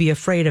you to be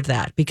afraid of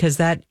that, because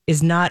that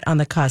is not on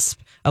the cusp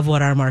of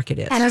what our market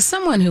is. And as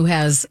someone who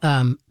has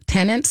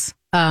tenants,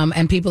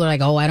 and people are like,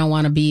 oh, I don't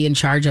want to be in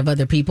charge of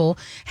other people.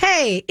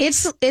 Hey,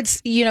 it's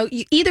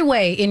either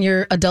way in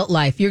your adult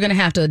life, you're going to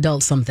have to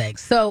adult some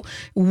things. So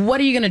what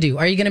are you going to do?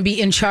 Are you going to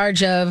be in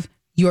charge of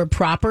your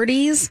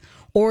properties,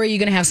 or are you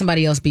going to have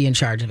somebody else be in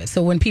charge of it?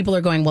 So when people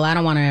are going, well, I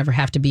don't want to ever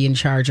have to be in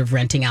charge of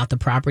renting out the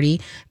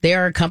property,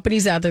 there are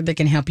companies out there that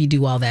can help you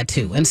do all that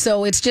too. And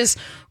so it's just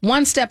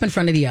one step in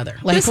front of the other.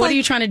 What are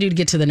you trying to do to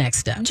get to the next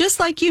step? Just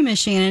like you, Miss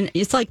Shannon,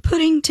 it's like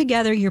putting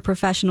together your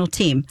professional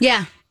team.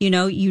 Yeah.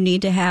 you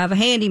need to have a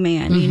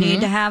handyman, you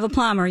need to have a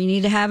plumber, you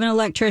need to have an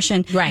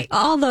electrician. Right.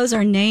 All those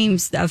are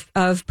names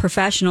of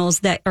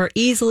professionals that are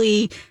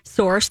easily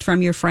sourced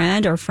from your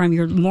friend or from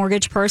your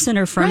mortgage person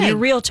or from your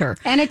realtor.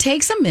 And it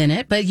takes a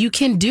minute, but you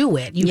can do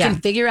it. You can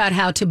figure out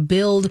how to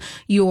build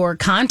your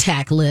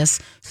contact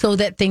list so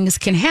that things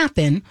can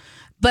happen.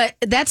 But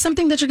that's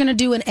something that you're going to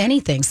do in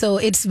anything. So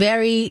it's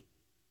very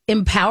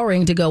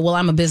empowering to go, well,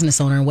 I'm a business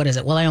owner. And what is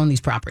it? Well, I own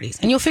these properties.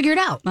 And you'll figure it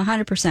out.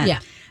 100%. Yeah.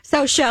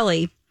 So,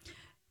 Shelley,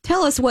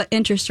 tell us what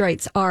interest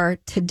rates are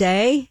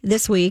today,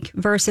 this week,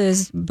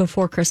 versus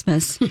before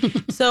Christmas.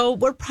 So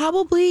we're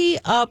probably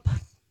up.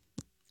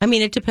 I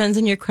mean, it depends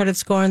on your credit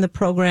score and the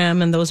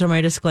program, and those are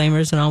my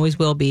disclaimers and always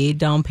will be.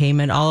 Down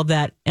payment, all of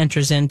that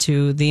enters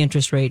into the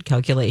interest rate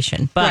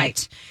calculation.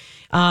 But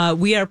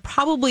we are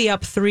probably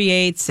up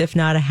 3/8, if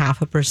not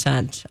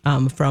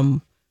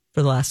 0.5%,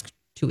 for the last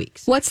 2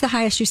 weeks. What's the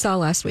highest you saw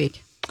last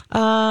week?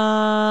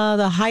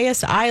 The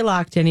highest I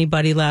locked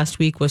anybody last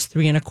week was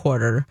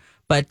 3.25.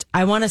 But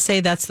I want to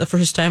say that's the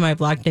first time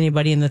I've locked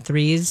anybody in the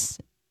threes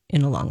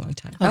in a long, long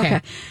time.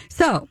 Okay.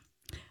 So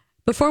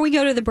before we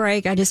go to the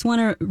break, I just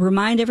want to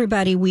remind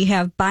everybody we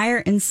have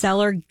buyer and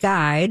seller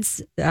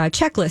guides,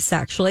 checklists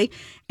actually,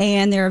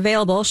 and they're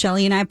available.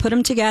 Shelley and I put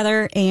them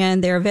together,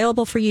 and they're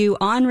available for you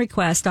on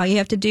request. All you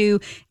have to do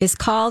is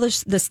call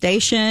the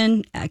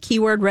station,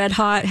 keyword Red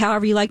Hot,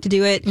 however you like to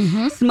do it,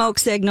 smoke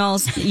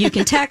signals. You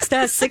can text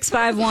us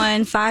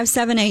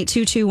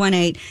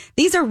 651-578-2218.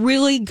 These are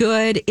really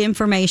good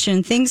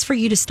information, things for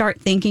you to start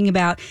thinking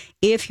about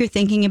if you're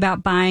thinking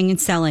about buying and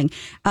selling.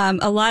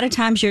 A lot of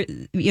times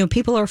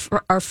people are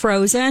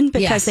frozen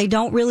because they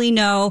don't really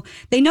know.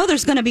 They know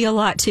there's going to be a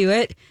lot to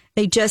it.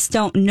 They just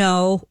don't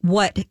know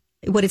what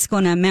it's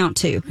going to amount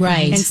to.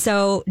 Right. And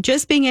so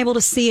just being able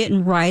to see it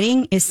in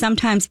writing is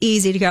sometimes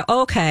easy to go,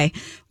 okay,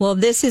 well,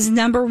 this is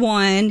number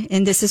one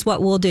and this is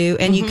what we'll do.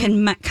 And you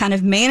can kind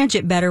of manage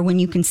it better when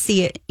you can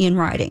see it in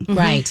writing.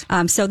 Right.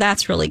 So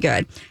that's really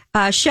good.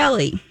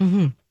 Shelley,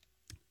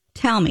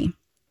 tell me,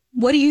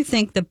 what do you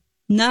think the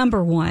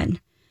number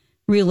one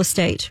real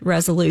estate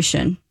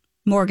resolution,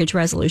 mortgage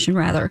resolution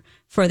rather,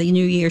 for the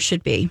new year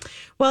should be?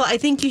 Well, I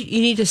think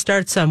you need to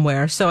start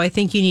somewhere. So I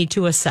think you need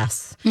to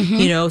assess,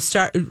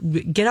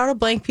 get out a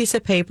blank piece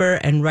of paper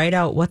and write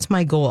out what's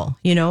my goal.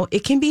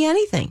 It can be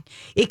anything.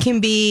 It can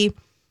be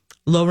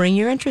lowering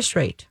your interest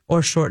rate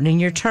or shortening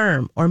your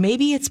term, or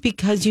maybe it's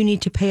because you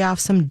need to pay off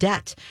some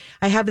debt.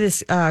 I have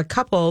this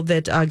couple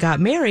that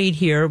got married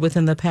here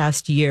within the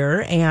past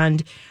year,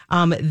 and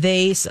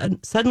they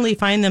suddenly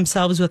find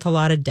themselves with a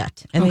lot of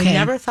debt, and they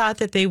never thought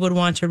that they would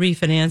want to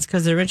refinance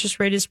because their interest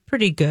rate is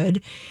pretty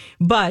good,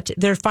 but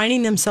they're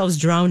finding themselves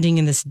drowning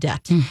in this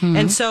debt.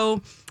 And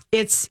so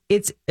it's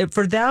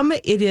for them,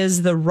 it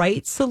is the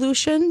right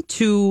solution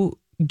to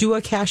do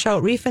a cash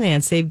out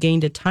refinance. They've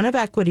gained a ton of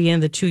equity in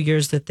the 2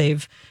 years that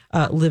they've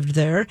lived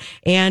there,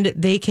 and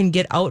they can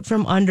get out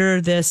from under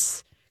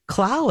this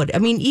cloud. I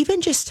mean, even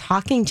just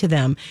talking to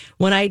them,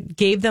 when I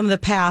gave them the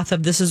path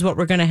of this is what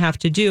we're going to have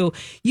to do,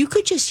 you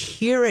could just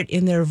hear it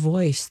in their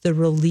voice. The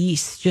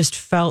release just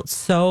felt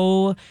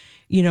so,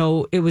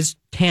 it was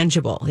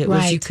tangible. It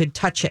was, you could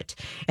touch it.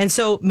 And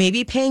so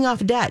maybe paying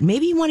off debt,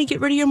 maybe you want to get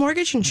rid of your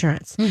mortgage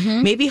insurance,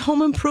 maybe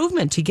home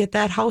improvement to get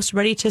that house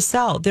ready to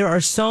sell. There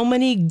are so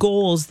many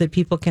goals that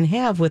people can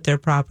have with their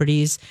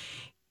properties.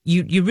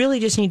 You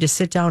really just need to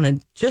sit down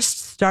and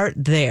just start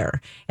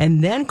there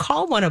and then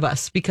call one of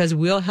us because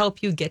we'll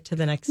help you get to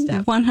the next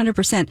step.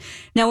 100%.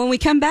 Now, when we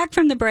come back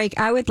from the break,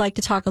 I would like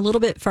to talk a little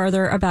bit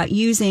further about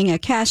using a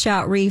cash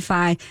out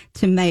refi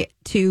to make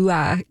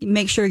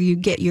sure you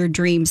get your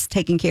dreams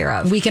taken care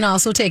of. We can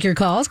also take your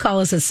calls.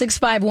 Call us at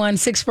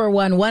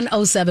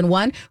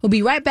 651-641-1071. We'll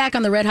be right back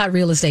on the Red Hot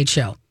Real Estate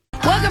Show.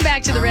 Welcome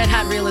back to the Red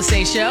Hot Real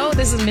Estate Show.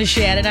 This is Miss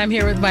Shannon. I'm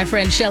here with my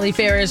friend Shelley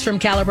Ferris from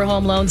Caliber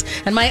Home Loans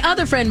and my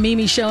other friend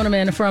Mimi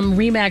Shoneman from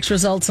RE/MAX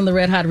Results in the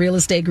Red Hot Real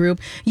Estate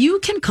Group. You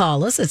can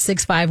call us at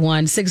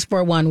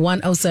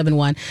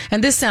 651-641-1071.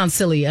 And this sounds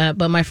silly,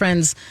 but my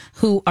friends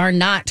who are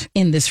not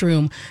in this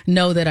room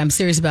know that I'm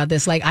serious about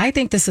this. Like, I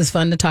think this is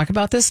fun to talk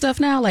about this stuff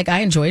now. Like,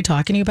 I enjoy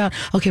talking to you about,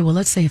 okay, well,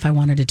 let's say if I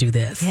wanted to do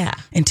this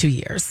in 2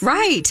 years.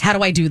 Right. How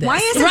do I do this? Why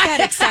isn't that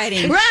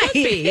exciting? Right.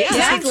 Yeah.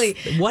 Exactly.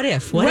 What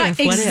if?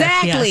 Exactly.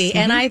 Yes.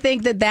 And I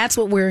think that's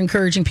what we're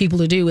encouraging people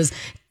to do is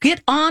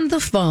get on the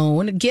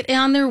phone, get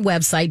on their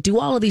website, do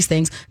all of these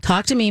things,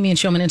 talk to Mimi and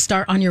Showman and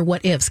start on your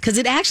what ifs. Because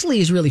it actually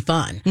is really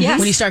fun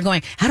when you start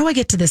going, how do I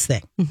get to this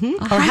thing?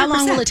 Or how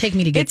long will it take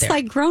me to get there? It's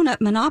like grown-up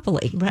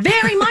Monopoly.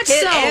 Very much so.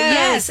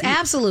 Yes,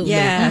 absolutely.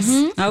 Yes.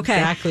 Okay.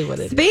 Exactly what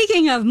it is.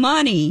 Speaking of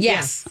money,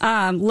 yes.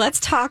 Let's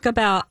talk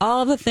about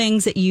all the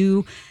things that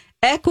you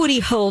equity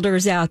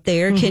holders out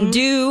there can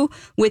do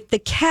with the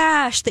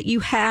cash that you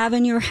have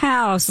in your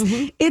house.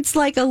 It's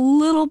like a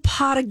little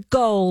pot of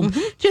gold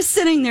just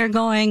sitting there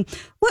going,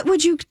 what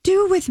would you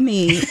do with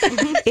me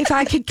if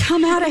I could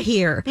come out of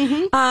here?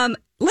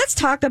 Let's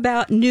talk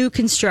about new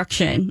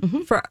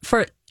construction for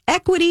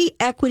equity.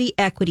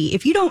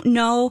 If you don't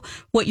know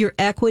what your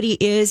equity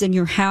is in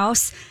your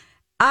house,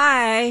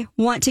 I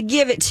want to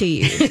give it to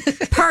you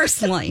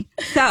personally.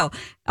 So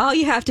all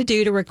you have to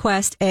do to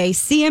request a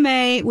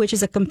CMA, which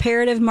is a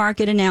comparative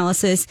market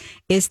analysis,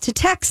 is to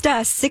text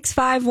us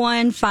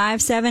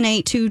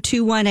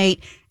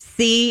 651-578-2218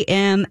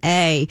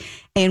 CMA,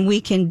 and we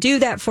can do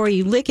that for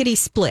you lickety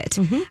split.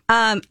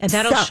 And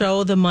that'll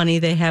show the money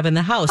they have in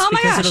the house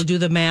because it'll do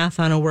the math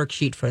on a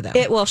worksheet for them.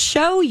 It will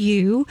show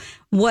you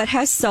what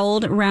has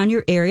sold around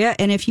your area,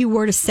 and if you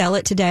were to sell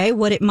it today,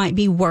 what it might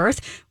be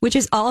worth, which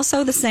is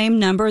also the same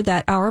number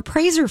that our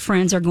appraiser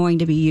friends are going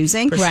to be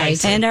using.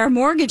 Right. And our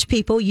mortgage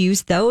people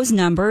use those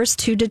numbers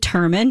to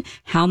determine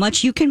how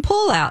much you can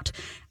pull out.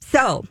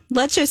 So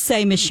let's just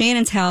say Miss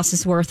Shannon's house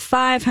is worth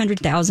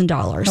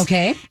 $500,000.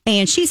 Okay.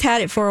 And she's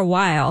had it for a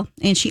while,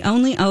 and she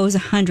only owes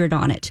 $100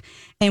 on it.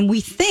 And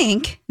we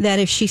think that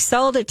if she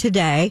sold it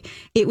today,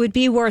 it would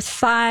be worth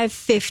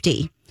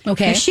 $550.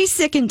 Okay. And she's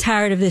sick and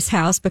tired of this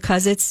house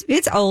because it's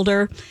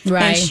older.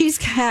 Right. And she's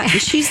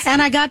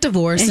and I got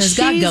divorced and it's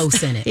got she's-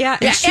 ghosts in it. Yeah.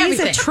 And she's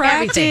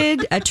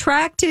everything.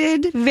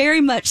 attracted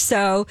very much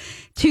so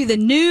to the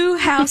new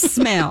house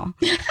smell.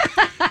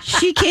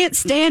 She can't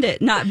stand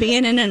it not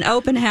being in an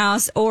open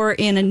house or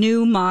in a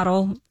new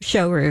model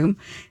showroom.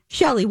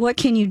 Shelley, what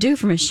can you do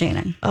for Miss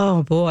Shannon?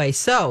 Oh boy.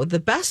 So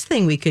the best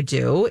thing we could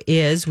do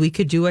is we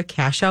could do a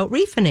cash out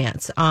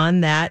refinance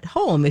on that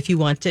home if you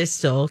want to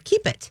still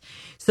keep it.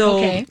 So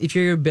if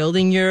you're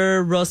building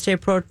your real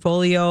estate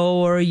portfolio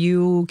or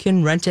you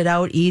can rent it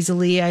out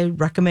easily, I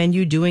recommend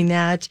you doing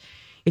that.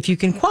 If you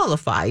can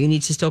qualify, you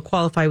need to still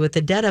qualify with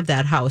the debt of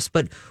that house.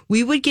 But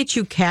we would get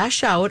you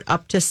cash out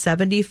up to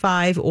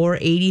 75 or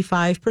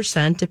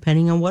 85%,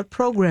 depending on what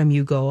program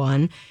you go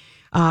on,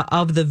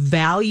 of the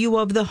value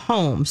of the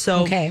home.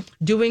 So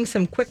doing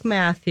some quick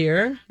math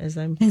here as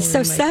I'm and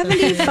so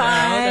 75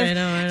 I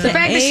know. The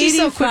fact that she's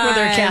so quick with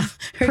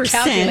her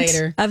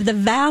calculator of the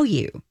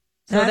value.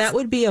 So that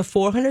would be a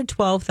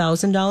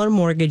 $412,000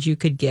 mortgage you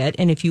could get,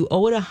 and if you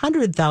owe it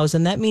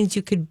 $100,000, that means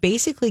you could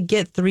basically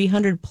get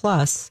 $300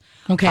 plus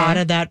out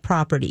of that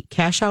property.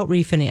 Cash out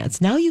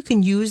refinance. Now you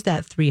can use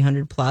that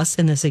 $300 plus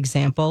in this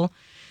example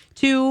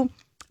to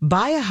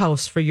buy a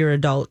house for your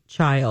adult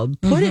child,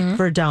 put it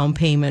for down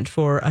payment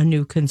for a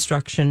new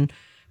construction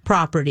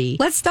property.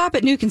 Let's stop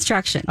at new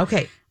construction.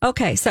 Okay.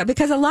 So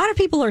because a lot of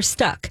people are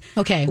stuck.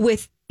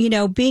 With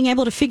being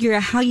able to figure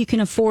out how you can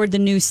afford the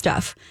new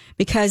stuff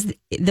because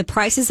the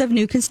prices of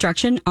new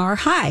construction are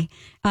high.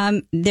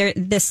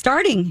 They're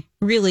starting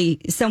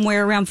really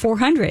somewhere around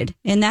 $400,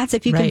 and that's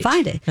if you can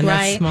find it. And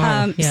that's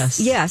small.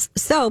 Yes.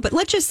 So, but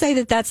let's just say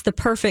that that's the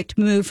perfect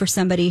move for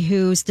somebody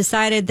who's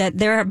decided that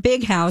their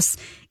big house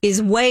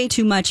is way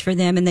too much for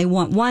them and they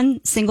want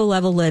one single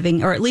level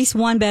living or at least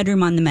one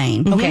bedroom on the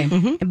main.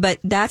 But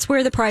that's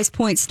where the price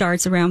point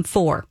starts around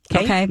 $4.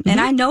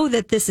 And I know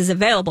that this is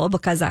available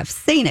because I've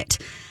seen it.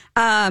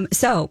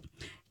 So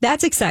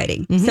that's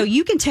exciting. So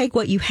you can take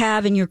what you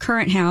have in your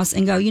current house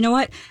and go, you know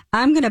what?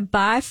 I'm going to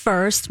buy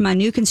first my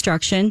new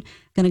construction,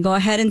 going to go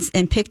ahead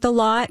and pick the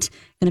lot,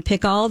 going to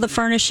pick all the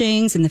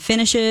furnishings and the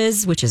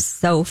finishes, which is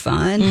so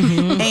fun.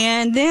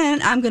 And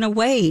then I'm going to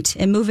wait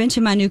and move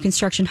into my new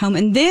construction home.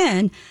 And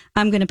then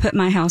I'm going to put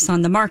my house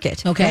on the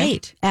market.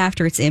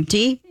 After it's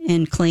empty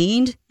and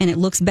cleaned and it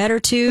looks better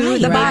to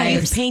the buyers.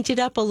 You've painted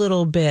up a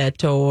little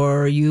bit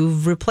or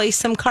you've replaced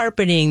some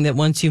carpeting that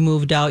once you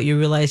moved out, you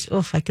realized,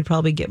 I could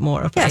probably get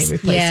more if I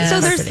replaced it. So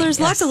there's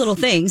lots of little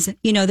things,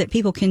 that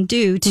people can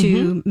do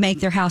to make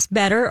their house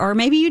better, or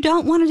maybe you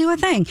don't want to do a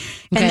thing.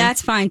 And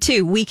that's fine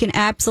too. We can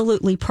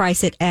absolutely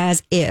price it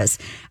as is.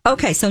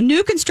 Okay, so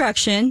new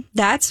construction,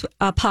 that's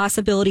a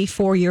possibility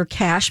for your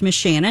cash, Miss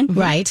Shannon.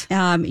 Right.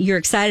 You're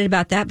excited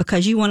about that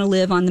because you want to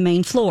live on the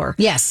main floor.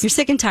 Yes. You're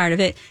sick and tired of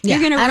it.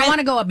 I don't want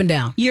to go up and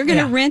down. You're going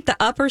to rent the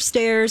upper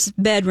stairs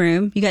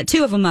bedroom. You got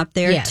 2 of them up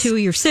there, 2 of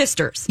your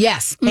sisters.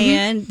 Yes.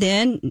 And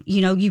then,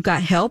 you've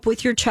got help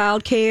with your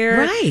child care.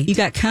 Right. You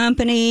got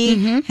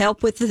company,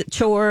 help with the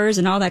chores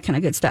and all that kind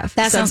of good stuff.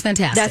 That sounds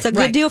fantastic. That's a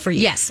good deal for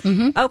you. Yes.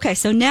 Okay,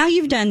 so now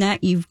you've done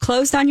that. You've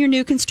closed on your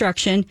new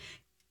construction.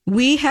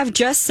 We have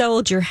just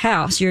sold your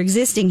house, your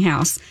existing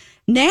house.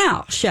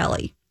 Now,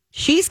 Shelley,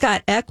 she's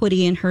got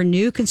equity in her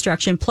new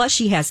construction, plus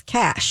she has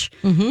cash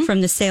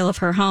from the sale of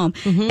her home.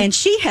 And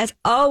she has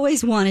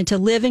always wanted to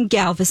live in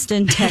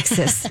Galveston,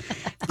 Texas,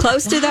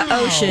 close to the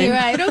ocean.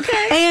 Right,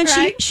 okay. And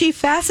she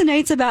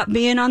fascinates about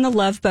being on the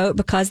Love Boat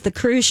because the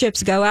cruise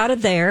ships go out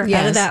of there,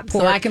 out of that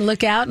port. So I can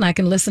look out and I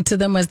can listen to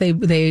them as they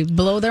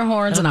blow their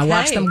horns and I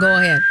watch them go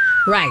ahead.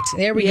 Right,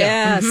 there we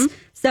go.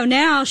 So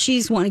now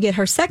she's wanting to get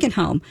her second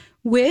home,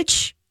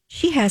 which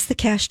she has the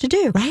cash to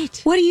do.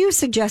 Right. What do you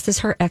suggest as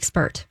her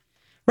expert?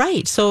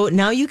 Right. So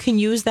now you can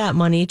use that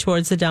money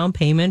towards the down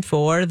payment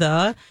for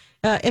the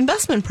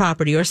investment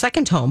property or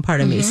second home,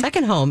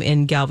 second home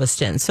in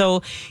Galveston.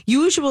 So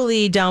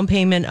usually down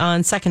payment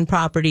on second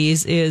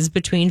properties is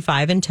between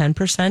 5 and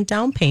 10%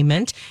 down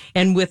payment.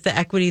 And with the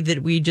equity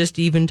that we just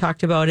even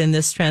talked about in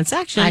this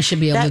transaction, I should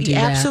be able to do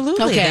that.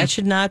 Absolutely. Okay. That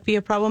should not be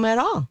a problem at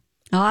all.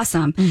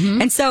 Awesome.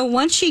 And so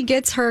once she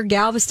gets her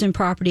Galveston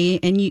property,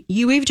 and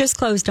we've just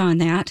closed on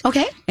that.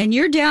 Okay. And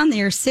you're down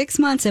there 6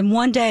 months and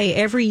 1 day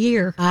every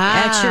year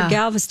at your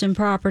Galveston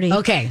property.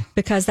 Okay.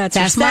 Because that's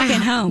your my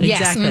second home.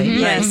 Yes. Exactly. Mhm.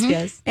 Yes,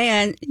 yes.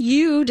 And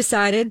you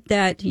decided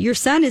that your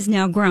son is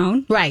now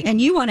grown. Right. And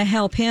you want to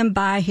help him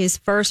buy his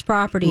first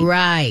property.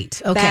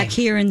 Right. Okay. Back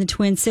here in the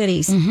Twin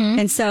Cities.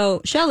 And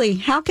so, Shelley,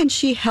 how can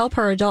she help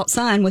her adult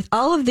son with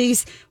all of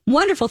these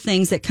wonderful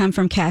things that come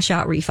from cash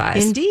out refis?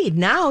 Indeed.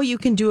 Now you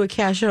can do a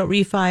cash out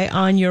refi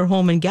on your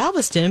home in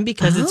Galveston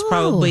because it's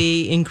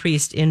probably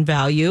increased in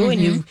value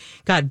and you've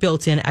got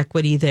built in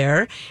equity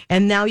there.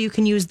 And now you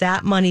can use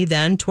that money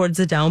then towards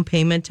the down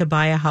payment to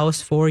buy a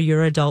house for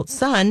your adult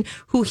son,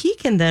 who he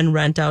can then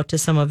rent out to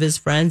some of his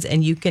friends,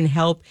 and you can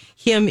help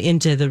him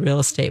into the real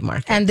estate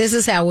market. And this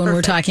is how, when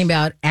we're talking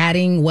about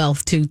adding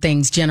wealth to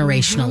things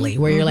generationally,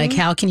 where you're like,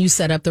 how can you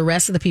set up the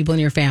rest of the people in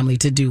your family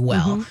to do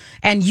well?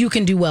 And you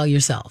can do well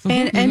yourself.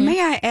 And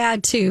may I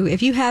add, too,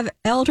 if you have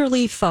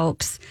elderly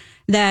folks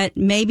that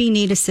maybe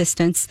need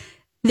assistance,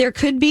 there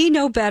could be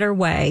no better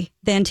way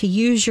than to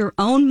use your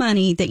own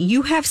money that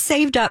you have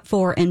saved up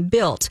for and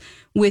built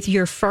with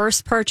your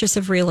first purchase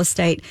of real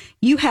estate.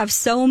 You have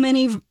so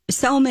many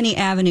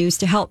avenues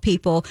to help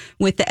people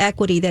with the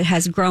equity that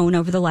has grown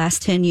over the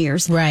last 10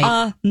 years.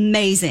 Right.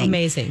 Amazing.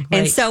 Right.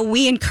 And so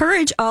we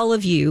encourage all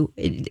of you.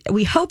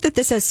 We hope that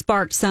this has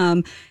sparked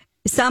some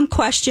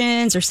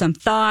questions or some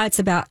thoughts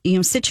about,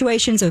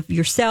 situations of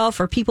yourself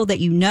or people that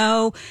you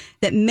know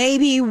that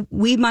maybe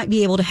we might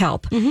be able to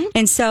help.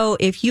 And so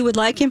if you would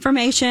like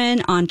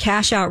information on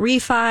cash out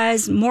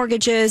refis,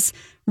 mortgages,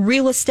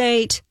 real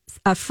estate,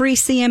 a free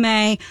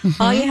CMA,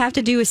 all you have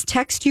to do is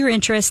text your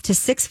interest to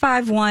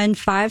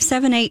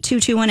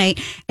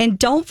 651-578-2218. And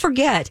don't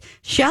forget,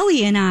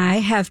 Shelley and I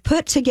have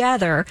put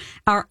together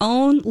our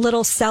own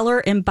little seller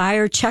and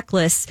buyer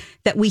checklists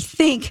that we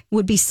think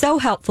would be so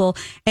helpful.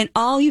 And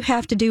all you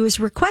have to do is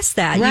request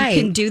that. Right.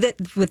 You can do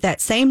that with that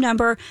same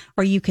number,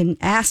 or you can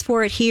ask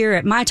for it here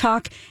at My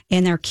Talk,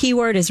 and their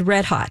keyword is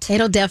Red Hot.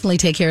 It'll definitely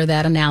take care of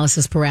that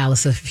analysis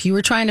paralysis. If you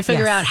were trying to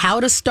figure out how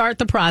to start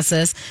the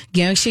process,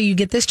 make sure you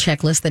get this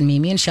checklist that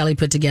Mimi and Shelley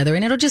put together,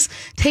 and it'll just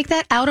take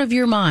that out of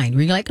your mind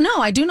where you're like, no,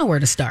 I do know where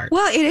to start.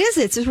 Well, it is.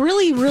 It's a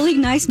really, really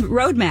nice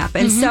roadmap.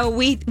 And so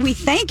we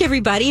thank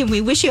everybody, and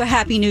we wish you a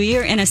happy new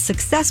year and a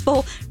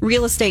successful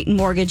real estate and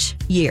mortgage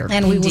year.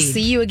 And we will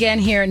see you again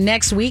here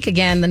next week.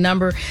 Again, the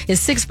number is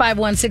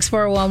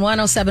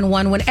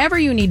 651-641-1071. Whenever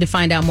you need to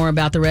find out more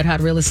about the Red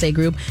Hot Real Estate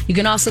Group, you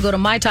can also go to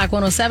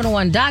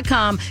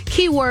mytalk1071.com,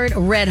 keyword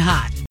Red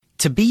Hot.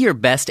 To be your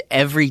best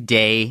every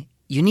day,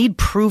 you need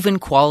proven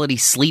quality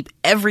sleep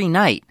every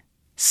night.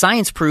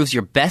 Science proves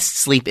your best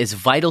sleep is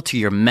vital to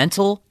your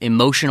mental,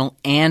 emotional,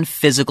 and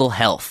physical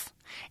health.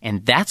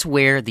 And that's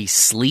where the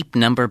Sleep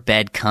Number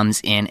bed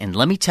comes in. And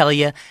let me tell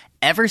you,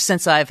 ever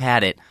since I've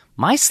had it,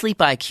 my sleep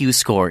IQ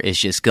score is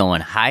just going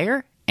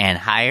higher and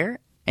higher.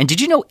 And did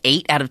you know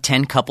 8 out of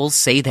 10 couples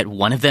say that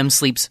one of them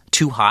sleeps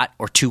too hot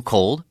or too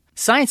cold?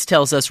 Science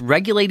tells us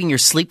regulating your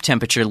sleep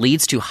temperature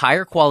leads to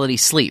higher quality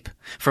sleep.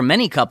 For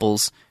many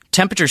couples,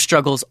 temperature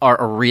struggles are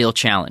a real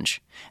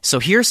challenge. So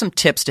here are some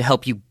tips to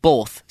help you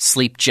both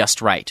sleep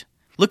just right.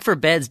 Look for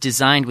beds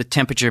designed with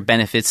temperature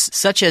benefits,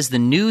 such as the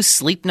new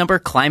Sleep Number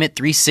Climate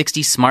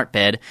 360 Smart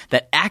Bed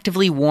that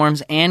actively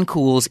warms and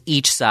cools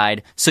each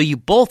side so you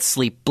both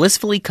sleep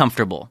blissfully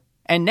comfortable.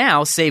 And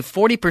now save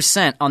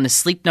 40% on the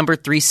Sleep Number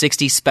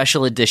 360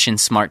 Special Edition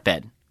Smart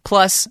Bed,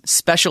 plus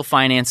special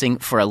financing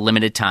for a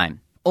limited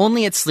time.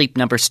 Only at Sleep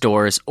Number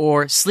stores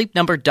or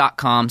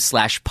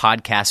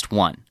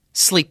sleepnumber.com/podcast1.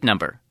 Sleep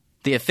Number,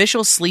 the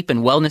official sleep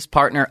and wellness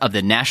partner of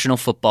the National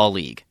Football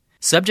League.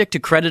 Subject to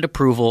credit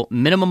approval,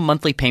 minimum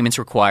monthly payments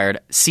required.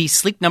 See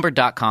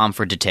sleepnumber.com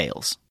for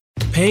details.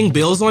 Paying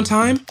bills on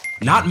time?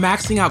 Not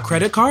maxing out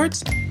credit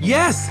cards?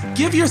 Yes,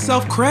 give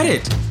yourself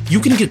credit. You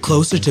can get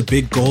closer to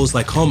big goals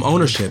like home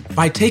ownership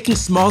by taking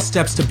small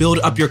steps to build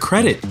up your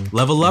credit.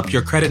 Level up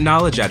your credit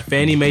knowledge at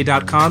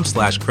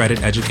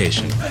fanniemae.com/credit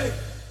education.